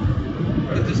that.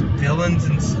 But just villains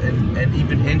and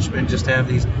even henchmen just have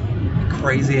these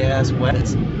crazy ass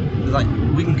weapons. Like,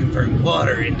 we can convert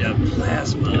water into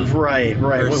plasma. Right.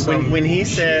 When he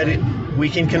said we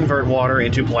can convert water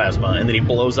into plasma, and then he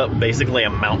blows up basically a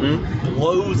mountain.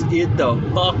 Blows it the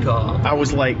fuck up. I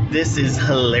was like, this is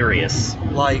hilarious.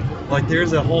 Like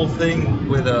there's a whole thing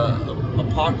with the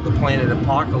planet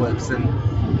Apocalypse and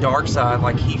Darkseid,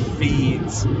 like he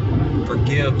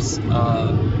forgives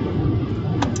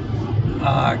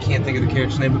I can't think of the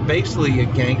character's name, but basically a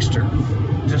gangster,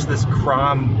 just this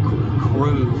crime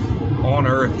crew on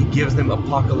Earth. He gives them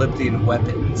apocalyptic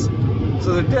weapons,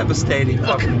 so they're devastating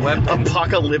fucking weapons.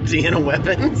 Apocalyptic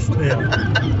weapons.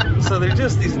 Yeah. So they're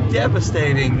just these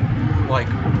devastating, like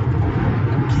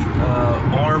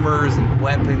armors and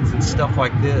weapons and stuff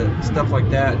like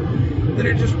that that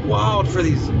are just wild for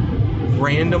these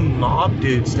random mob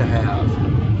dudes to have.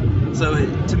 So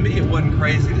to me, it wasn't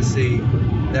crazy to see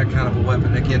that kind of a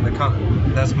weapon. Again,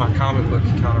 that's my comic book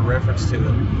kind of reference to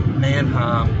it.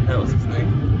 Mannheim, that was his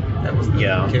name. That was the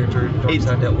character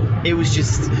Darkseid dealt with. It was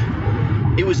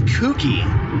kooky.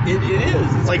 It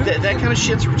is. It's like that kind of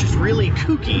shit's just really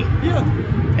kooky. Yeah.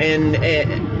 And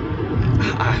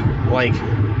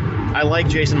I like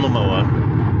Jason Momoa.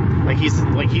 He's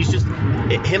just,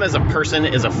 him as a person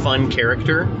is a fun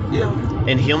character. Yeah.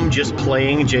 And him just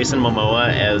playing Jason Momoa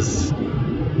as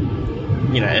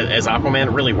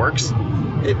Aquaman really works.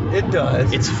 It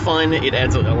does. It's fun. It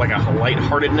adds a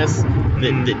lightheartedness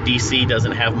that DC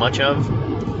doesn't have much of.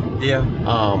 Yeah.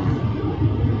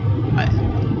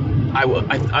 I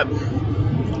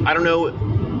don't know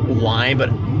why, but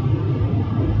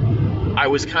I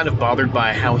was kind of bothered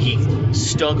by how he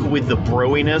stuck with the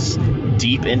broiness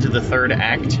deep into the third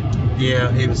act.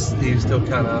 Yeah, he was still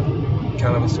kind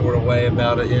of a sort of way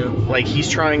about it, yeah. Like, he's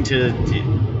trying to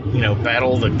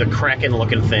battle the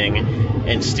Kraken-looking thing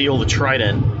and steal the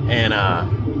trident,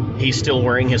 and he's still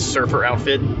wearing his surfer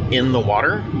outfit in the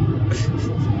water.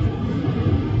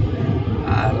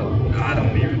 I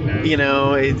don't even know. You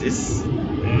know, it's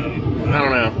I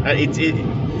don't know.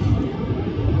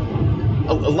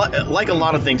 Like a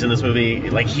lot of things in this movie,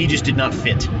 like, he just did not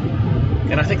fit.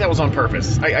 And I think that was on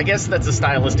purpose. I guess that's a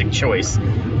stylistic choice,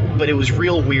 but it was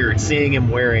real weird seeing him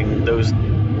wearing those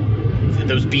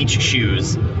beach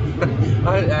shoes.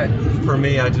 For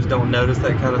me, I just don't notice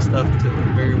that kind of stuff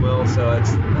very well, so I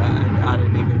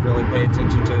didn't even really pay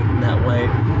attention to it in that way.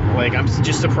 Like, I'm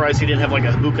just surprised he didn't have, like,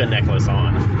 a hookah necklace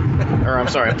on. Or, I'm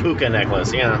sorry, a puka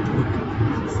necklace, yeah.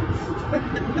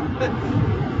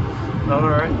 All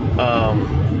right.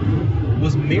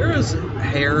 Was Mira's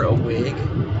hair a wig?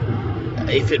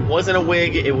 If it wasn't a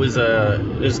wig, it was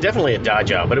definitely a dye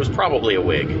job, but it was probably a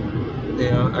wig.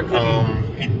 Yeah,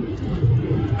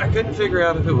 I couldn't figure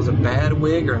out if it was a bad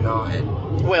wig or not.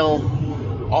 Well,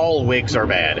 all wigs are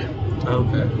bad.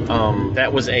 Okay.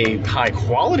 That was a high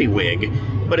quality wig,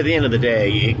 but at the end of the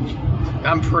day,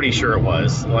 I'm pretty sure it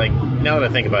was. Like, now that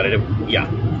I think about it, yeah.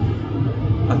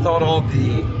 I thought all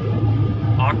the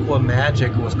aqua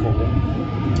magic was cool.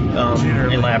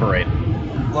 Elaborate.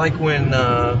 Like when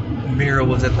Mira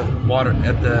was at the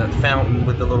fountain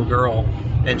with the little girl,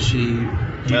 and she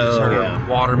uses her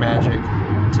water magic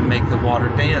to make the water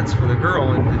dance for the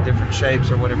girl in the different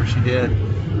shapes or whatever she did.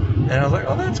 And I was like,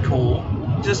 oh, that's cool.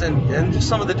 And just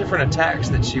some of the different attacks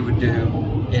that she would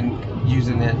do in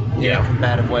using it in a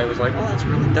combative way was like, oh, that's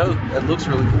really dope. That looks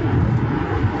really cool.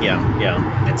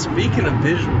 Yeah. And speaking of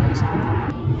visuals,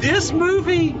 this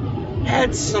movie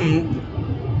had some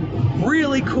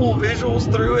really cool visuals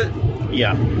through it.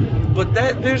 Yeah. But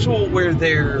that visual where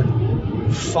they're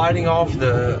fighting off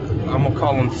I'm gonna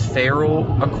call them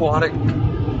feral aquatic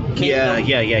kingdom.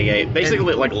 Yeah.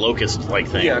 Basically, like locust-like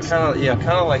things. Yeah, kind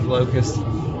of like locusts.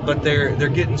 But they're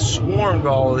getting swarmed by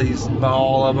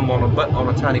all of them on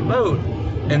a tiny boat,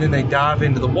 and then they dive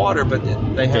into the water. But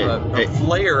they have a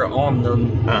flare on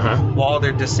them while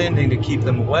they're descending to keep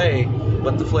them away.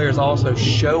 But the flare is also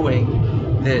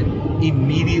showing that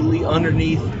immediately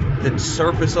underneath the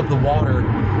surface of the water,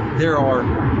 there are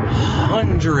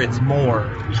hundreds,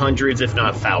 if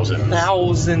not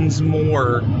thousands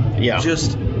more. Yeah.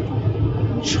 Just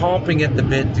chomping at the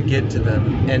bit to get to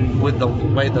them, and with the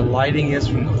way the lighting is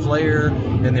from the flare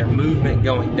and their movement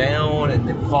going down and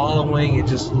then following, it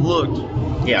just looked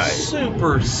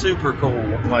super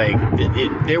cool. Like,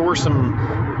 there were some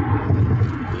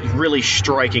really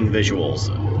striking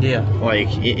visuals. Yeah.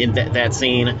 Like, in that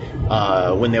scene,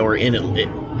 when they were in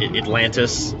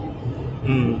Atlantis,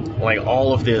 like,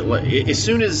 all of the... As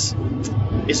soon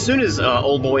as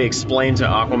Old Boy explained to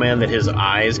Aquaman that his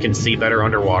eyes can see better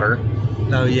underwater...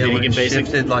 Oh yeah, when it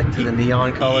shifted like to the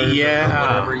neon colors.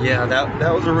 Yeah, or whatever. Yeah,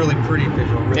 that was a really pretty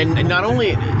visual. Really and not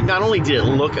only did it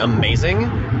look amazing,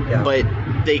 but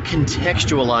they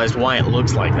contextualized why it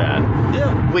looks like that.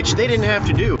 Yeah, which they didn't have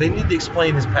to do. They need to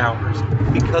explain his powers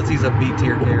because he's a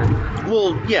B-tier character.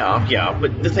 Well, yeah,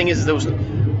 but the thing is,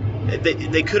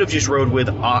 they could have just rode with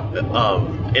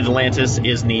Atlantis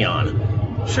is neon.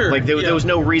 Sure. Like, there was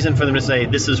no reason for them to say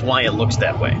this is why it looks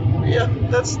that way. Yeah,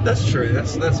 that's true.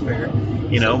 That's fair.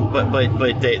 You know,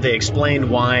 but they explained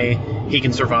why he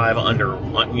can survive on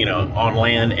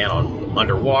land and on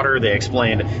underwater. They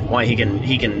explained why he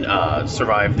can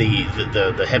survive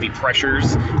the heavy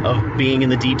pressures of being in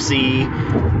the deep sea.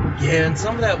 Yeah, and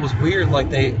some of that was weird.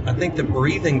 Like, I think the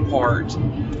breathing part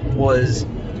was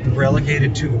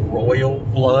relegated to royal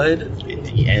blood,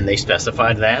 and they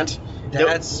specified that.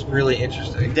 That's really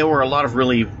interesting. There were a lot of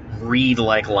really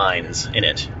Reed-like lines in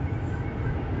it.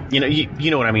 You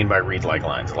know what I mean by Reed-like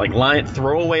lines. Like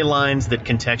throwaway lines that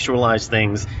contextualize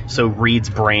things so Reed's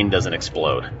brain doesn't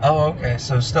explode. Oh, okay.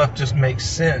 So stuff just makes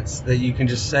sense that you can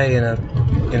just say in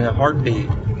a heartbeat.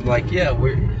 Like, yeah,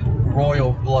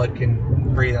 royal blood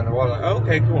can breathe underwater. Like,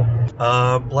 okay, cool.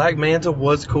 Black Manta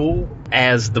was cool.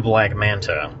 As the Black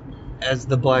Manta.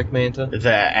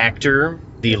 The actor,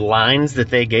 the lines that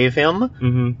they gave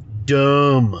him,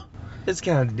 dumb. It's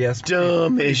kind of desperate.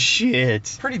 Dumb as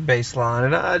shit. Pretty baseline,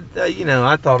 and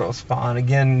I thought it was fine.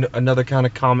 Again, another kind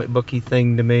of comic booky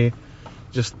thing to me,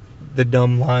 just the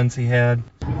dumb lines he had.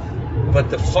 But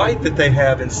the fight that they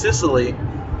have in Sicily,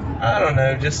 I don't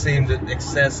know, just seemed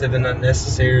excessive and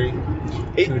unnecessary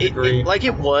to a degree.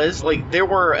 There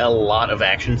were a lot of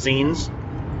action scenes,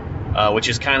 which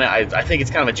is kind of, I think it's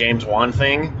kind of a James Wan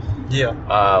thing.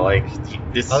 Yeah. Like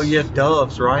this. Oh yeah,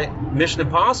 Doves, right? Mission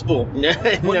Impossible. No,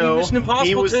 Mission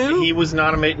Impossible too? He was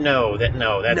not a no. That's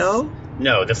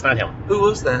no, that's not him. Who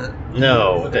was that?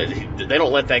 No, they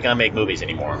don't let that guy make movies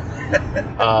anymore.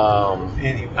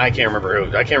 Anyway. I can't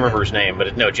remember his name,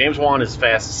 but no, James Wan is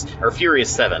Furious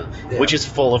 7, which is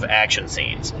full of action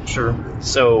scenes. Sure.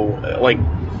 So, like,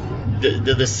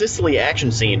 the Sicily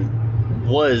action scene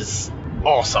was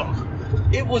awesome.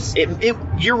 It was.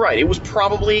 You're right. It was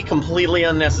probably completely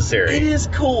unnecessary. It is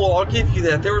cool. I'll give you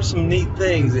that. There were some neat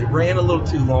things. It ran a little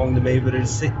too long to me, but it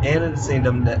seemed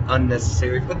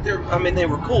unnecessary. But they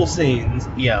were cool scenes.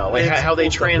 Yeah, like how they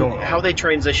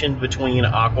transitioned between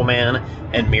Aquaman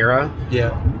and Mira.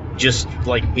 Yeah. Just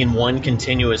like in one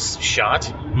continuous shot.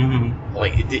 Mm-hmm.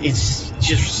 Like it's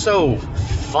just so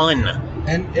fun.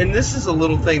 And this is a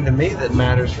little thing to me that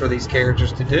matters for these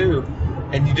characters to do.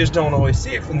 And you just don't always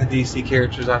see it from the DC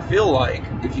characters, I feel like,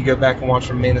 if you go back and watch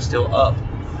from Man of Steel up,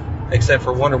 except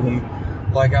for Wonder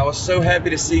Woman. Like, I was so happy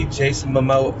to see Jason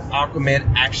Momoa,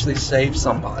 Aquaman, actually save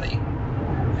somebody.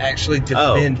 Actually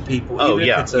defend people. Even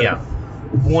if it's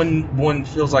one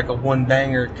feels like a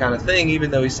one-banger kind of thing,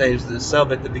 even though he saves the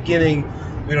sub at the beginning.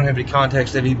 We don't have any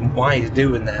context of even why he's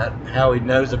doing that, how he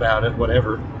knows about it,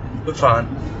 whatever. But fine.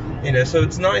 So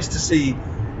it's nice to see,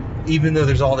 even though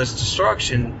there's all this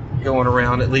destruction going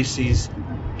around, at least he's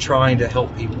trying to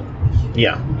help people.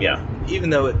 Yeah. Even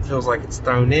though it feels like it's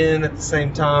thrown in at the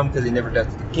same time because he never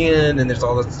does it again, and there's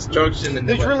all this destruction. And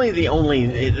that was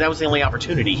the only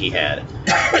opportunity he had.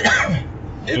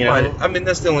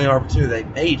 That's the only opportunity they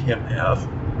made him have.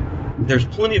 There's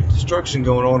plenty of destruction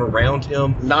going on around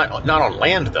him. Not on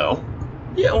land though.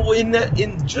 Yeah, well, in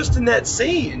that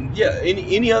scene, yeah.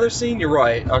 Any other scene, you're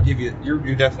right. I'll give you.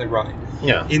 You're definitely right.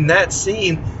 Yeah. In that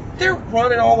scene, they're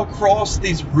running all across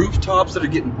these rooftops that are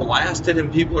getting blasted,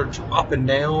 and people are dropping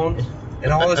down,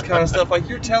 and all this kind of stuff. Like,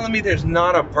 you're telling me there's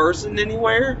not a person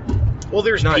anywhere? Well,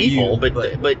 there's not people, but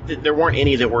there weren't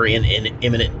any that were in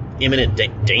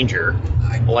imminent danger,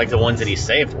 like the ones that he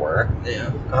saved were.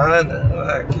 Yeah, I know.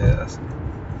 I guess.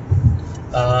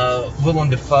 Willem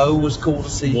Dafoe was cool to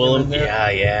see.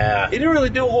 Yeah. He didn't really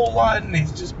do a whole lot, and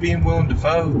he's just being Willem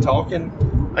Dafoe talking.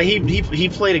 He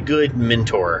played a good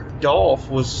mentor. Dolph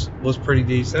was pretty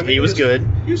decent. He was good.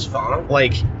 He was fine.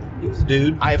 Like, he was a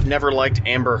dude. I've never liked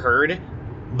Amber Heard,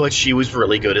 but she was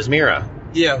really good as Mira.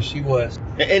 Yeah, she was.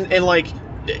 And like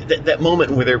that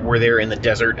moment where they're in the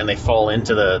desert and they fall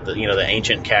into the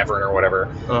ancient cavern or whatever.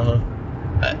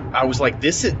 I was like,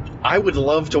 I would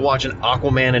love to watch an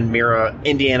Aquaman and Mira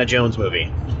Indiana Jones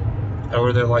movie. Or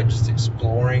where they're like just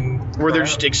exploring. Where they're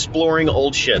just exploring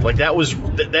old shit. Like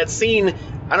that scene.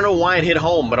 I don't know why it hit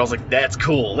home, but I was like, that's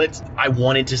cool. I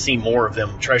wanted to see more of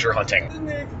them treasure hunting.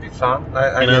 It could be fun.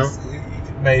 I guess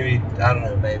maybe. I don't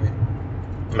know. Maybe.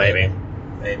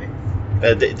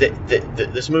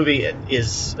 This movie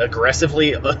is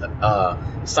aggressively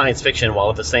science fiction while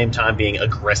at the same time being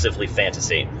aggressively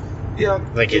fantasy. Yeah.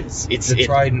 Like it's the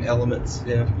Trident elements.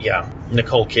 Yeah. Yeah.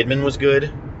 Nicole Kidman was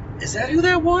good. Is that who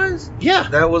that was? Yeah.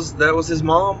 That was his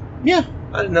mom? Yeah.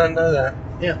 I did not know that.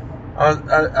 Yeah.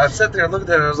 I sat there and looked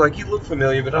at it and I was like, you look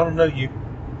familiar, but I don't know you.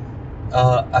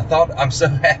 I'm so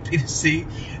happy to see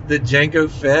that Jango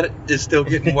Fett is still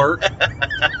getting work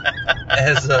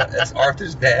as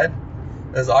Arthur's dad,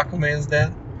 as Aquaman's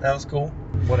dad. That was cool.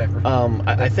 Whatever.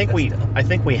 I think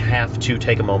we have to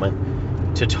take a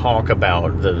moment to talk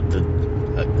about the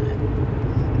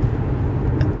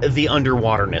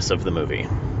underwaterness of the movie.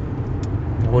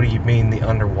 What do you mean, the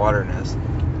underwaterness?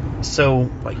 So,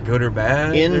 like, good or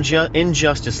bad? In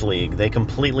Justice League, they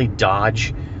completely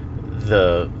dodge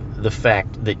the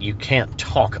fact that you can't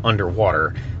talk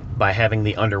underwater by having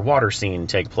the underwater scene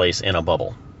take place in a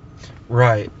bubble.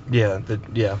 Right. Yeah. That's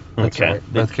okay.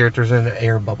 Right. Both characters are in the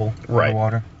air bubble. Right.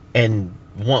 Underwater. And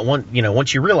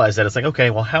once you realize that, it's like,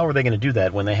 okay, well, how are they going to do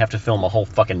that when they have to film a whole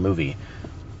fucking movie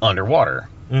underwater?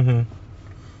 Mm-hmm.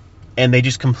 And they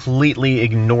just completely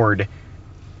ignored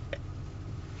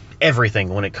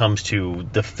everything when it comes to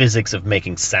the physics of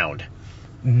making sound.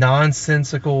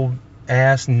 Nonsensical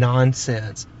ass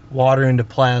nonsense. Water into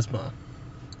plasma.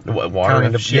 Water kind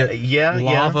into shit. Yeah.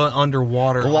 Lava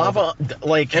underwater. Lava,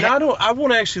 like. And I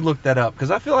want to actually look that up because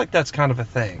I feel like that's kind of a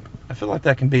thing. I feel like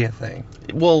that can be a thing.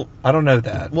 Well, I don't know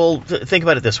that. Well, think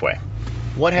about it this way: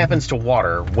 what happens to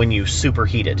water when you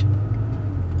superheat it?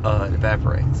 It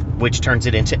evaporates, which turns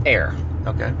it into air.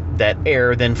 Okay. That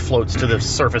air then floats to the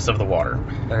surface of the water.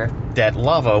 Okay. That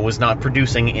lava was not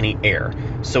producing any air,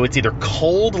 so it's either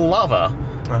cold lava,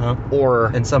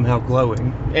 and somehow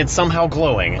glowing,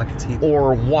 like it's heat,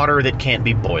 or water that can't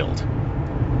be boiled.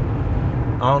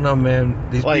 don't know, man.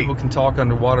 These Like- people can talk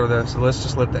underwater though, so let's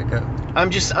just let that go.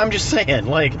 I'm just saying,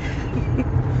 like,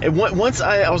 once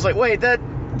I was like, wait, that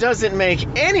doesn't make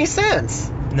any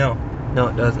sense. No,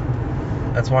 it doesn't.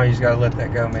 That's why you just gotta let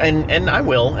that go, man. And I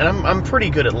will, and I'm pretty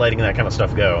good at letting that kind of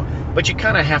stuff go. But you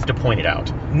kind of have to point it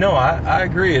out. No, I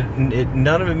agree.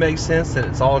 None of it makes sense, and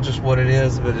it's all just what it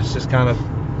is. But it's just kind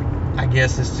of, I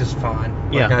guess it's just fine.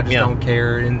 Like, Yeah, I just yeah. don't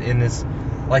care. In this,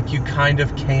 like, you kind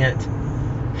of can't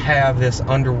have this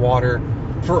underwater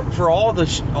for all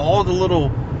the little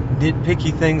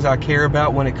nitpicky things I care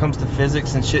about when it comes to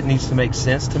physics and shit needs to make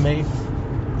sense to me.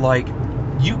 Like,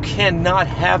 you cannot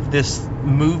have this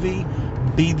movie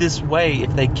be this way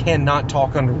if they cannot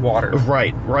talk underwater.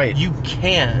 Right. You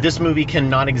can. This movie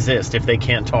cannot exist if they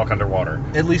can't talk underwater.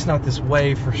 At least not this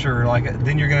way, for sure. Like,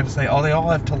 then you're going to say, oh, they all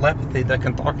have telepathy that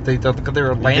can talk to each other because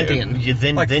they're Atlantean.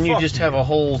 Then you fuck just have a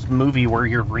whole movie where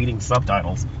you're reading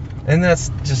subtitles. And that's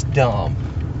just dumb.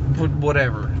 But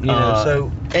whatever. You know,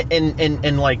 so...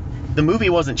 And like, the movie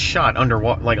wasn't shot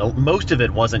underwater. Like, most of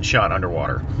it wasn't shot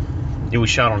underwater. It was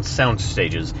shot on sound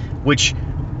stages, which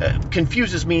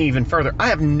confuses me even further. I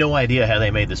have no idea how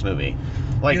they made this movie.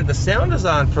 Like, yeah, the sound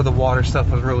design for the water stuff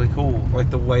was really cool. Like,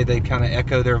 the way they kind of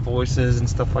echo their voices and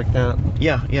stuff like that.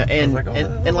 yeah, and like, oh, I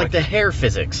and like like the hair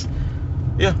physics.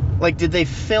 Yeah. Like, did they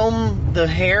film the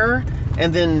hair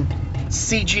and then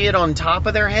CG it on top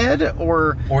of their head,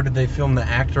 or Or did they film the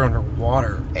actor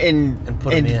underwater and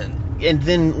put him in? And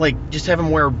then, like, just have him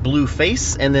wear a blue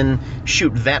face and then shoot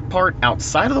that part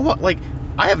outside of the water? Like,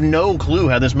 I have no clue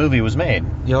how this movie was made.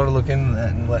 You ought to look into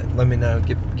that and let me know.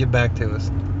 Get back to us.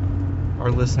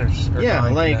 Our listeners are Yeah,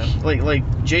 dying to know.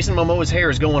 like Jason Momoa's hair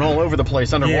is going all over the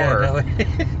place underwater.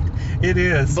 Yeah, no, it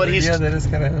is. But he's- that is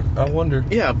kind of... I wonder.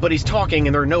 Yeah, but he's talking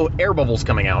and there are no air bubbles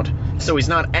coming out, so he's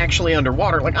not actually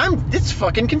underwater. Like, it's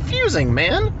fucking confusing,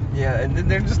 man. Yeah, and then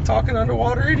they're just talking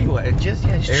underwater anyway. Just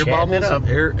Air chatting bubbles, it up.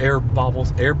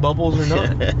 air bubbles or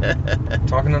not.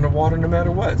 Talking underwater no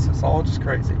matter what. So it's all just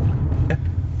crazy.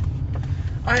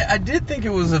 I did think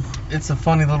it's a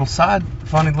funny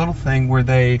little thing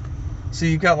where so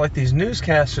you've got like these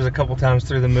newscasters a couple times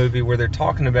through the movie where they're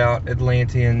talking about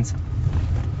Atlanteans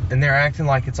and they're acting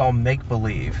like it's all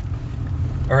make-believe,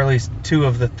 or at least two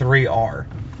of the three are.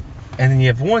 And then you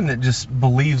have one that just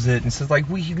believes it and says, like,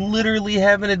 we literally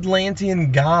have an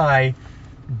Atlantean guy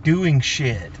doing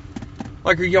shit.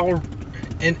 Like, are y'all...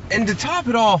 And to top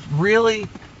it off, really,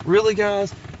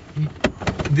 guys,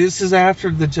 this is after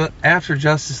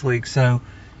Justice League, so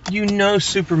you know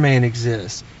Superman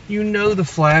exists. You know the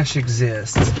Flash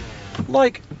exists.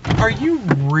 Like, are you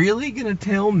really gonna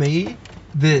tell me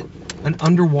that an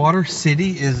underwater city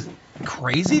is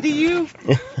crazy to you?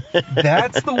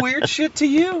 That's the weird shit to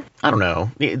you? I don't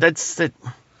know. That's it.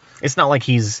 It's not like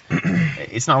he's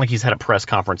had a press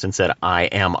conference and said, "I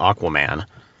am Aquaman."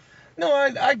 No, I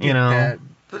get You know? that,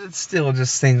 but it still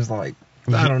just seems like,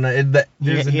 I don't know.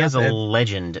 He has a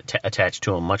legend attached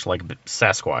to him, much like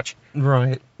Sasquatch.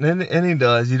 Right, and he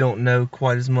does. You don't know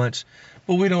quite as much,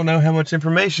 but we don't know how much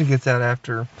information gets out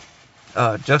after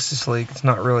Justice League. It's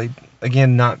not really,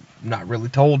 again, not really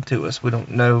told to us. We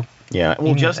don't know. Yeah, well,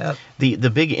 any of just that. the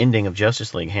big ending of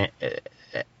Justice League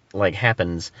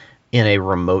happens in a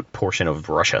remote portion of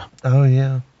Russia, Oh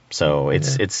yeah, so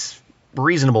it's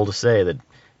reasonable to say that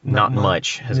not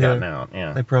much has Yeah. gotten out.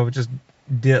 Yeah. they probably just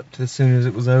dipped as soon as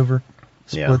it was over.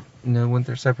 Yeah. Split, went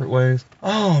their separate ways.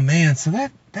 Oh man, so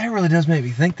that really does make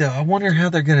me think though. I wonder how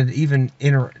they're gonna even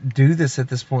do this at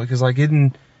this point, because like,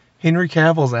 Henry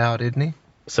Cavill's out, isn't he?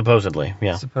 Supposedly,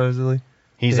 yeah. Supposedly.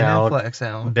 He's Ben out. Affleck's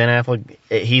out. Ben Affleck,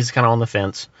 he's kind of on the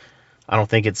fence. I don't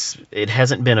think it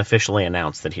hasn't been officially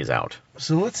announced that he's out.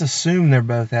 So let's assume they're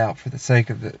both out for the sake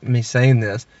of me saying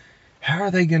this. How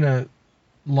are they gonna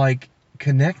like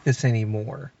connect this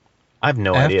anymore I have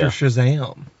no after idea.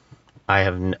 Shazam?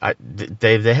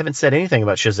 They haven't said anything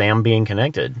about Shazam being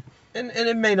connected. And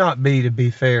it may not be, to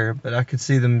be fair, but I could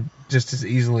see them just as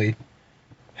easily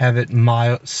have it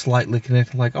slightly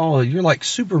connected. Like, oh, you're like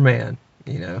Superman,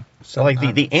 So like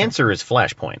the answer is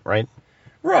Flashpoint, right?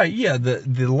 Right, yeah.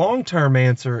 The long-term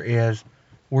answer is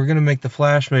we're going to make the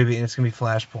Flash movie and it's going to be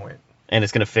Flashpoint. And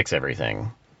it's going to fix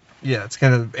everything. Yeah, it's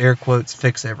going to, air quotes,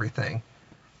 fix everything.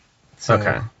 So,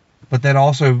 Okay. But that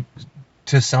also,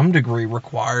 to some degree,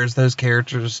 requires those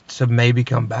characters to maybe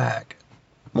come back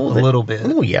a little bit.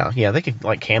 Oh yeah, they could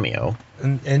like cameo.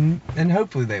 And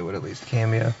hopefully they would at least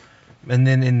cameo. And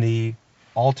then in the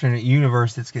alternate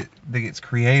universe that gets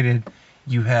created,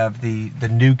 you have the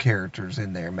new characters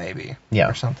in there maybe. Yeah,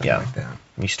 Or something yeah. like that.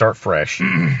 You start fresh.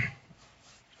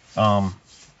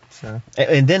 So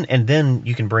And then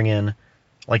you can bring in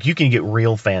Like, you can get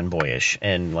real fanboyish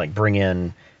and, like, bring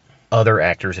in other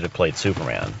actors that have played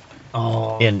Superman.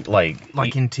 Oh. In, like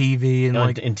in TV and,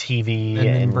 like... In TV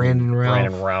and Brandon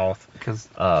Routh. Because...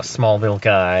 Smallville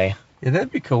guy. Yeah,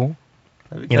 that'd be cool.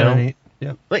 That'd be kind of neat.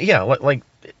 Yeah. But, yeah, like...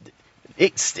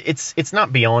 It's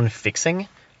not beyond fixing.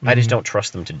 I just don't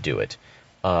trust them to do it.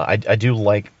 I do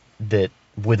like that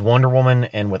with Wonder Woman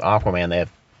and with Aquaman,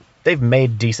 they've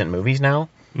made decent movies now.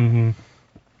 Mm-hmm.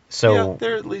 So yeah,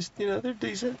 they're at least, they're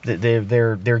decent.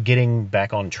 They're getting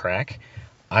back on track.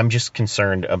 I'm just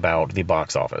concerned about the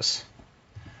box office.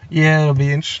 Yeah, it'll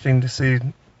be interesting to see.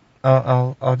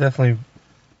 I'll definitely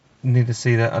need to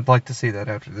see that. I'd like to see that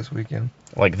after this weekend.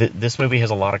 Like this movie has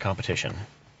a lot of competition.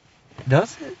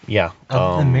 Does it? Yeah.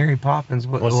 Other than Mary Poppins,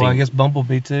 I guess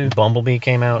Bumblebee too. Bumblebee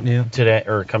came out today,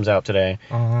 or comes out today.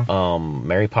 Uh-huh.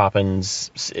 Mary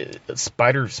Poppins,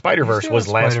 Spider-Verse was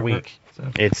last week. So.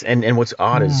 And what's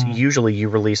odd is usually you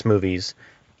release movies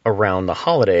around the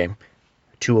holiday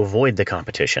to avoid the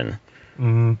competition,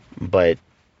 but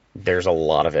there's a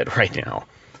lot of it right now.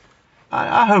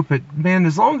 I hope it, man.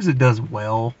 As long as it does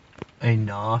well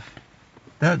enough,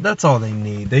 that's all they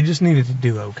need. They just need it to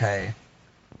do okay.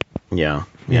 Yeah.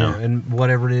 And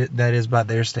whatever that is by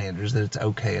their standards, that it's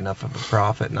okay enough of a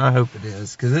profit, and I hope it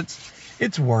is, because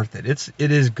it's worth it.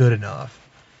 It is good enough.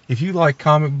 If you like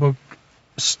comic book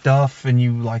stuff and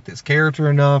you like this character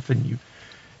enough, and you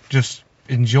just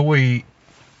enjoy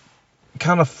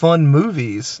kind of fun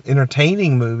movies,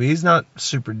 entertaining movies, not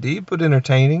super deep but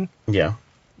entertaining. Yeah.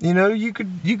 You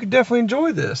could definitely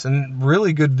enjoy this, and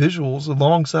really good visuals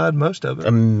alongside most of it.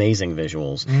 Amazing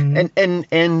visuals. Mm-hmm.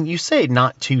 And you say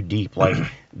not too deep. Like,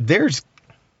 there's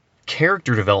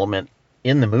character development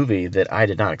in the movie that I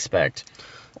did not expect.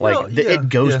 Like, it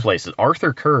goes places.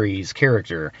 Arthur Curry's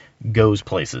character goes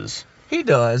places. He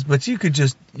does, but you could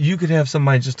have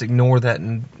somebody just ignore that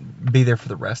and be there for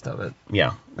the rest of it.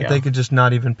 Yeah. They could just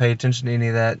not even pay attention to any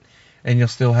of that, and you'll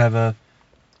still have a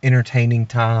entertaining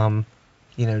time.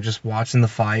 Just watching the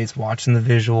fights, watching the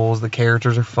visuals. The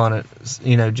characters are fun.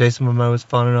 Jason Momoa is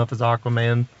fun enough as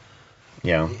Aquaman.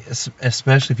 Yeah.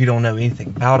 Especially if you don't know anything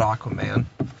about Aquaman.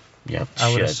 Yeah.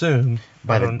 I would assume.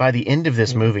 By the end of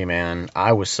this movie, man,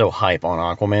 I was so hype on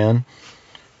Aquaman.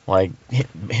 Like,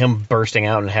 him bursting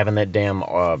out and having that damn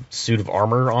suit of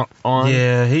armor on.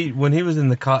 Yeah, when he was in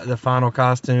the final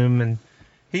costume, and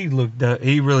he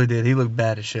really did. He looked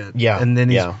bad as shit. Yeah. And then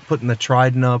he's putting the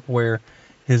trident up where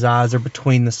his eyes are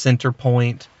between the center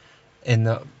point and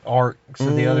the arcs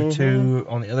of the other two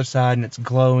on the other side, and it's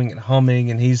glowing and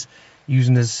humming, and he's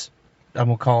using his, I'm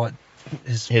gonna call it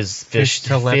his fish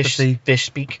telepathy, fish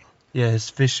speak. Yeah, his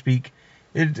fish speak.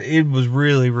 It was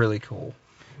really, really cool.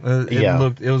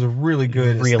 It was a really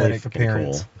good aesthetic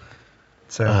appearance. Cool.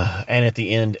 So and at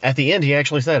the end he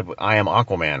actually said, "I am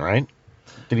Aquaman," right?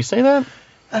 Did he say that?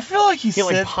 I feel like he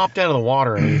like popped out of the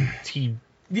water and he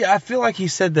Yeah, I feel like he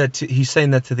said that. He's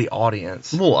saying that to the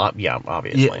audience. Well, yeah,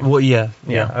 obviously. Yeah.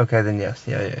 Okay, then yes.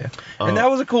 Yeah. And that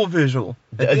was a cool visual.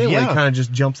 At the end, when he kind of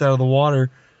just jumps out of the water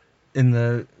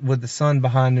with the sun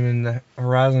behind him and the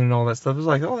horizon and all that stuff. It was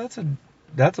like, oh,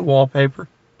 that's a wallpaper.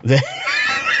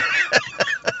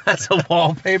 That's a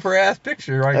wallpaper ass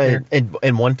picture right there.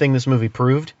 And one thing this movie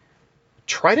proved: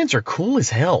 tridents are cool as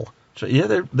hell. Yeah,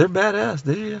 they're badass.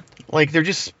 Yeah. Like, they're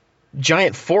just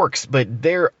giant forks, but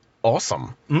they're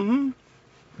awesome. Mm-hmm.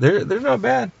 They're not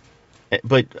bad.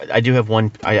 But I do have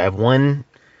one. I have one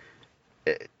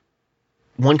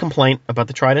complaint about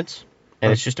the tridents,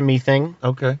 and it's just a me thing.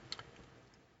 Okay.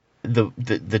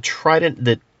 The trident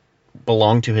that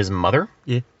belonged to his mother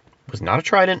was not a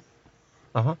trident.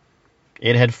 Uh-huh.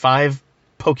 It had 5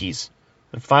 pokies,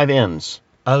 5 ends.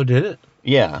 Oh, did it?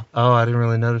 Yeah. Oh, I didn't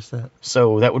really notice that.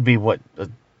 So that would be what? I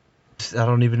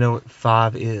don't even know what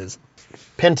 5 is.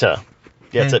 Penta.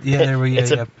 Yeah, there we go. It's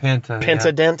a penta.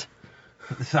 Pentadent?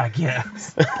 I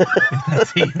guess. If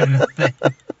that's even a thing.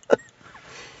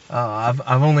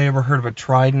 I've only ever heard of a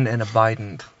trident and a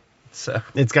bident. So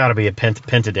it's got to be a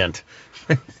pentadent.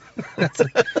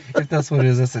 If that's what it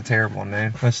is, that's a terrible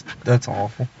name. That's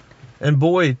awful. And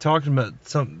boy, talking about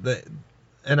something that,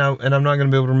 and I'm not going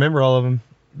to be able to remember all of them,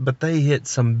 but they hit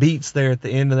some beats there at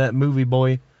the end of that movie,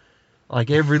 boy.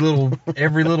 Like every little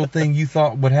thing you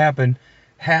thought would happen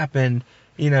happened.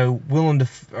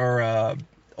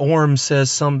 Orm says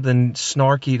something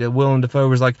snarky to Willem Dafoe,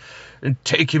 was like,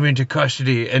 take him into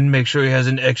custody and make sure he has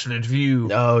an excellent view.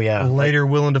 Oh, yeah. Later,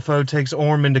 Willem Dafoe takes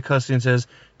Orm into custody and says,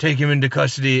 take him into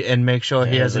custody and make sure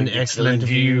he has an excellent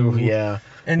view. Yeah.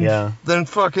 And then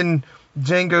fucking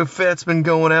Jango Fett's been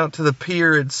going out to the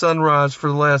pier at sunrise for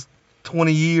the last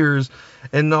 20 years,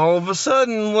 and all of a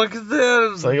sudden, look at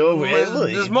this. It's like, oh, hey, look,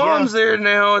 his mom's there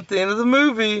now at the end of the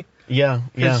movie. Yeah.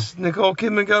 Nicole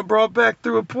Kidman got brought back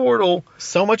through a portal.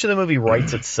 So much of the movie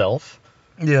writes itself.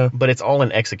 Yeah. But it's all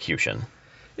in execution.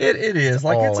 It is.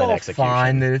 Like, it's all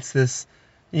fine that it's this,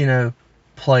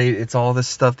 play. It's all this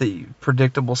stuff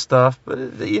predictable stuff. But,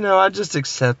 I just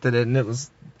accepted it, and it was...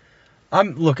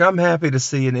 I'm happy to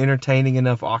see an entertaining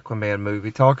enough Aquaman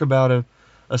movie. Talk about a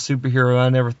superhero I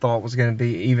never thought was going to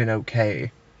be even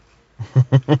okay.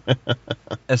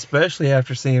 Especially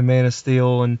after seeing Man of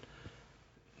Steel and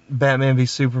Batman v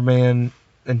Superman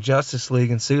and Justice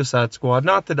League and Suicide Squad.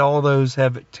 Not that all those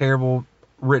have terrible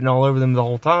written all over them the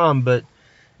whole time, but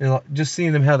just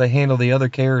seeing them how they handle the other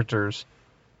characters,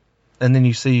 and then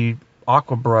you see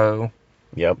Aquabro.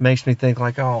 Yep. Makes me think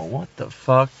like, oh, what the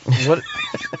fuck? What?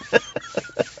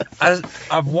 I've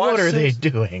watched. What are they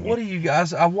doing? What are you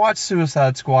guys? I watched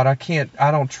Suicide Squad.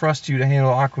 I don't trust you to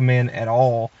handle Aquaman at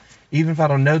all. Even if I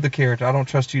don't know the character, I don't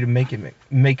trust you to make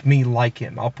me like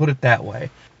him. I'll put it that way.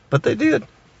 But they did.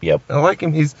 Yep. I like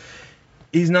him. He's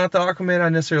not the Aquaman I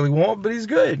necessarily want, but he's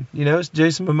good. It's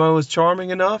Jason Momoa is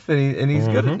charming enough, and he's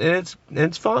good, and it's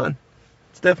fun.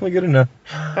 It's definitely good enough.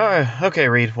 All right. Okay,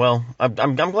 Reed. Well,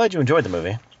 I'm glad you enjoyed the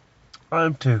movie. I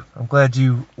am too. I'm glad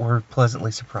you were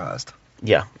pleasantly surprised.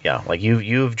 Yeah. Like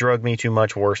you've drugged me to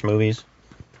much worse movies.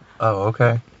 Oh,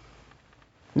 okay.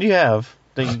 You have.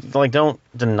 Like, don't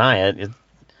deny it.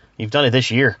 You've done it this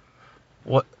year.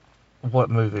 What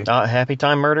movie? Happy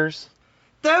Time Murders.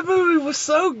 That movie was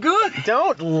so good.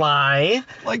 Don't lie.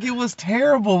 Like, it was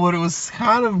terrible, but it was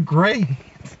kind of great.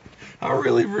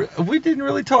 We didn't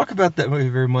really talk about that movie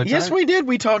very much. Yes, we did.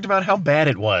 We talked about how bad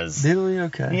it was. Did we?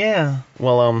 Okay. Yeah.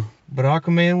 Well, But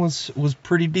Aquaman was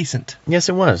pretty decent. Yes,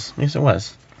 it was.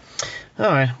 All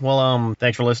right. Well,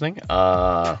 thanks for listening.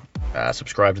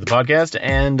 Subscribe to the podcast,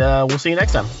 and we'll see you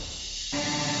next time.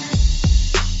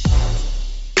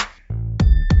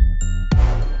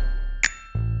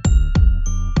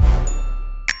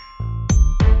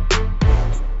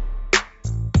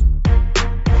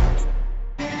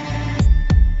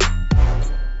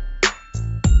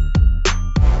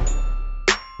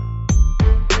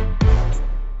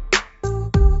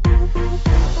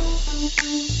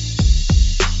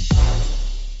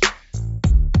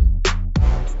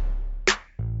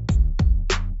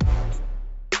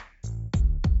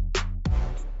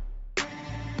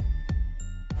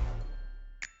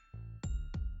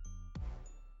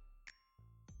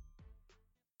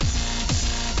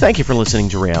 Thank you for listening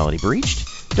to Reality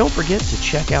Breached. Don't forget to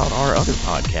check out our other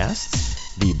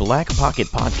podcasts, the Black Pocket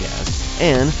Podcast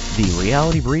and the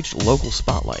Reality Breached Local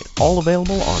Spotlight, all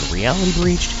available on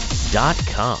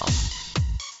realitybreached.com.